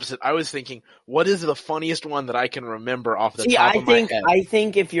doing the opposite. I was thinking, what is the funniest one that I can remember off the See, top I of my think head? I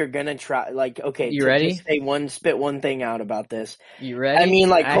think if you're gonna try, like, okay, You to ready? just spit one thing out about this. You ready? I mean,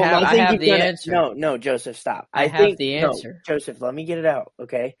 like, I Colton, have, I think have you've the done it. answer. No, Joseph, stop. I have think the no, answer. Joseph, let me get it out,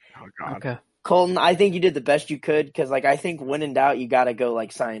 okay? Oh God. Okay. Colton, I think you did the best you could because, like, I think when in doubt, you got to go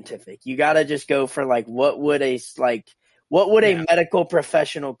like scientific. You got to just go for like what would a medical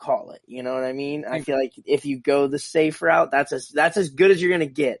professional call it? You know what I mean? I feel like if you go the safe route, that's as good as you're gonna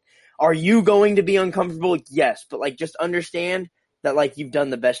get. Are you going to be uncomfortable? Yes, but like just understand that like you've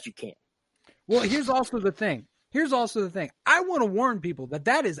done the best you can. Well, here's also the thing. I want to warn people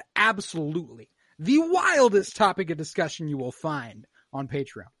that is absolutely the wildest topic of discussion you will find on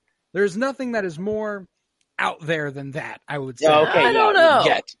Patreon. There's nothing that is more out there than that, I would say. Yeah, okay. I don't know.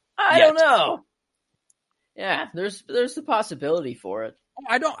 Yet. I Yet. don't know. Yeah, there's the possibility for it.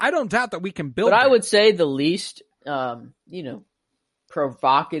 I don't doubt that we can build. But I that. would say the least,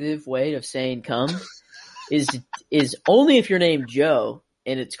 provocative way of saying "come" is only if you're named Joe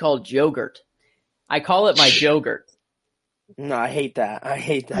and it's called Jogurt. I call it my Jogurt. No, I hate that. I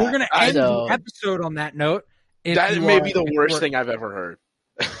hate that. We're gonna end So- the episode on that note. If That you may are- be the if worst we're- thing I've ever heard.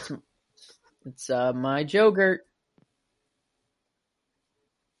 It's my Jogurt.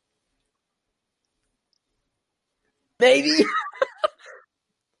 Baby.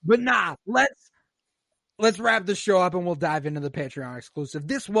 But nah, let's wrap the show up and we'll dive into the Patreon exclusive.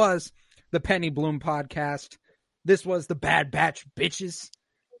 This was the Penny Bloom podcast. This was the Bad Batch bitches.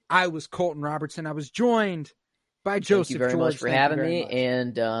 I was Colton Robertson. I was joined by Joseph Thank you very George. much for Thank you having very me. much.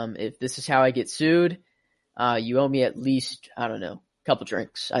 And if this is how I get sued, you owe me at least, I don't know, a couple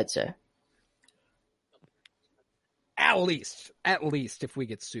drinks, I'd say. At least, if we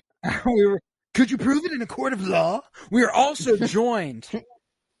get sued. Could you prove it in a court of law? We are also joined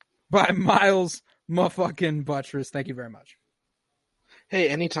by Miles motherfucking Buttress. Thank you very much. Hey,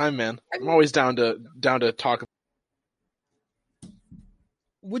 anytime, man. I'm always down to talk.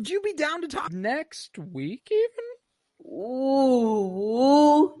 Would you be down to talk next week even?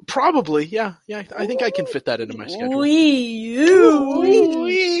 Ooh. Probably, yeah. I think I can fit that into my schedule. You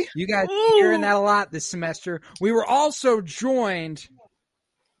guys are hearing that a lot this semester. We were also joined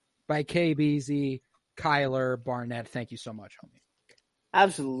by KBZ, Kyler, Barnett. Thank you so much, homie.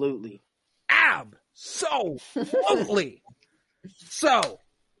 Absolutely. Absolutely. So,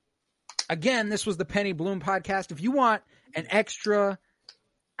 again, this was the Penny Bloom podcast. If you want an extra,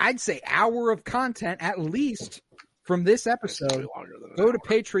 I'd say, hour of content at least from this episode, Longer than an go to hour.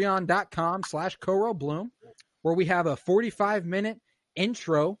 patreon.com/CoroBloom, where we have a 45-minute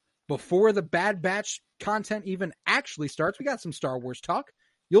intro before the Bad Batch content even actually starts. We got some Star Wars talk.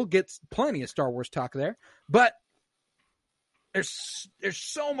 You'll get plenty of Star Wars talk there, but there's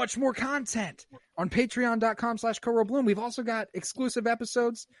so much more content on patreon.com/CoroBloom. We've also got exclusive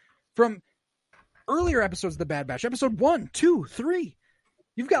episodes from earlier episodes of the Bad Batch, episode 1, 2, 3.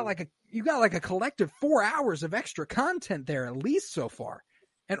 You've got like a collective 4 hours of extra content there, at least so far,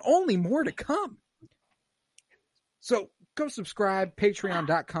 and only more to come. So go subscribe,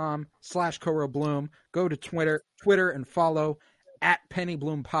 patreon.com/CoroBloom. Go to Twitter and follow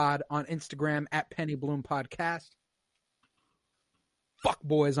 @PennyBloomPod, on Instagram @PennyBloomPodcast. Fuck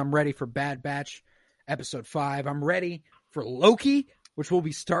boys, I'm ready for Bad Batch episode 5. I'm ready for Loki, which will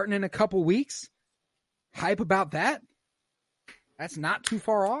be starting in a couple weeks. Hype about that. That's not too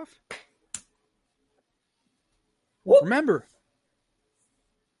far off. Remember,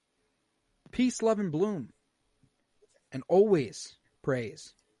 peace, love, and bloom. And always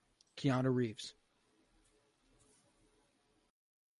praise Keanu Reeves.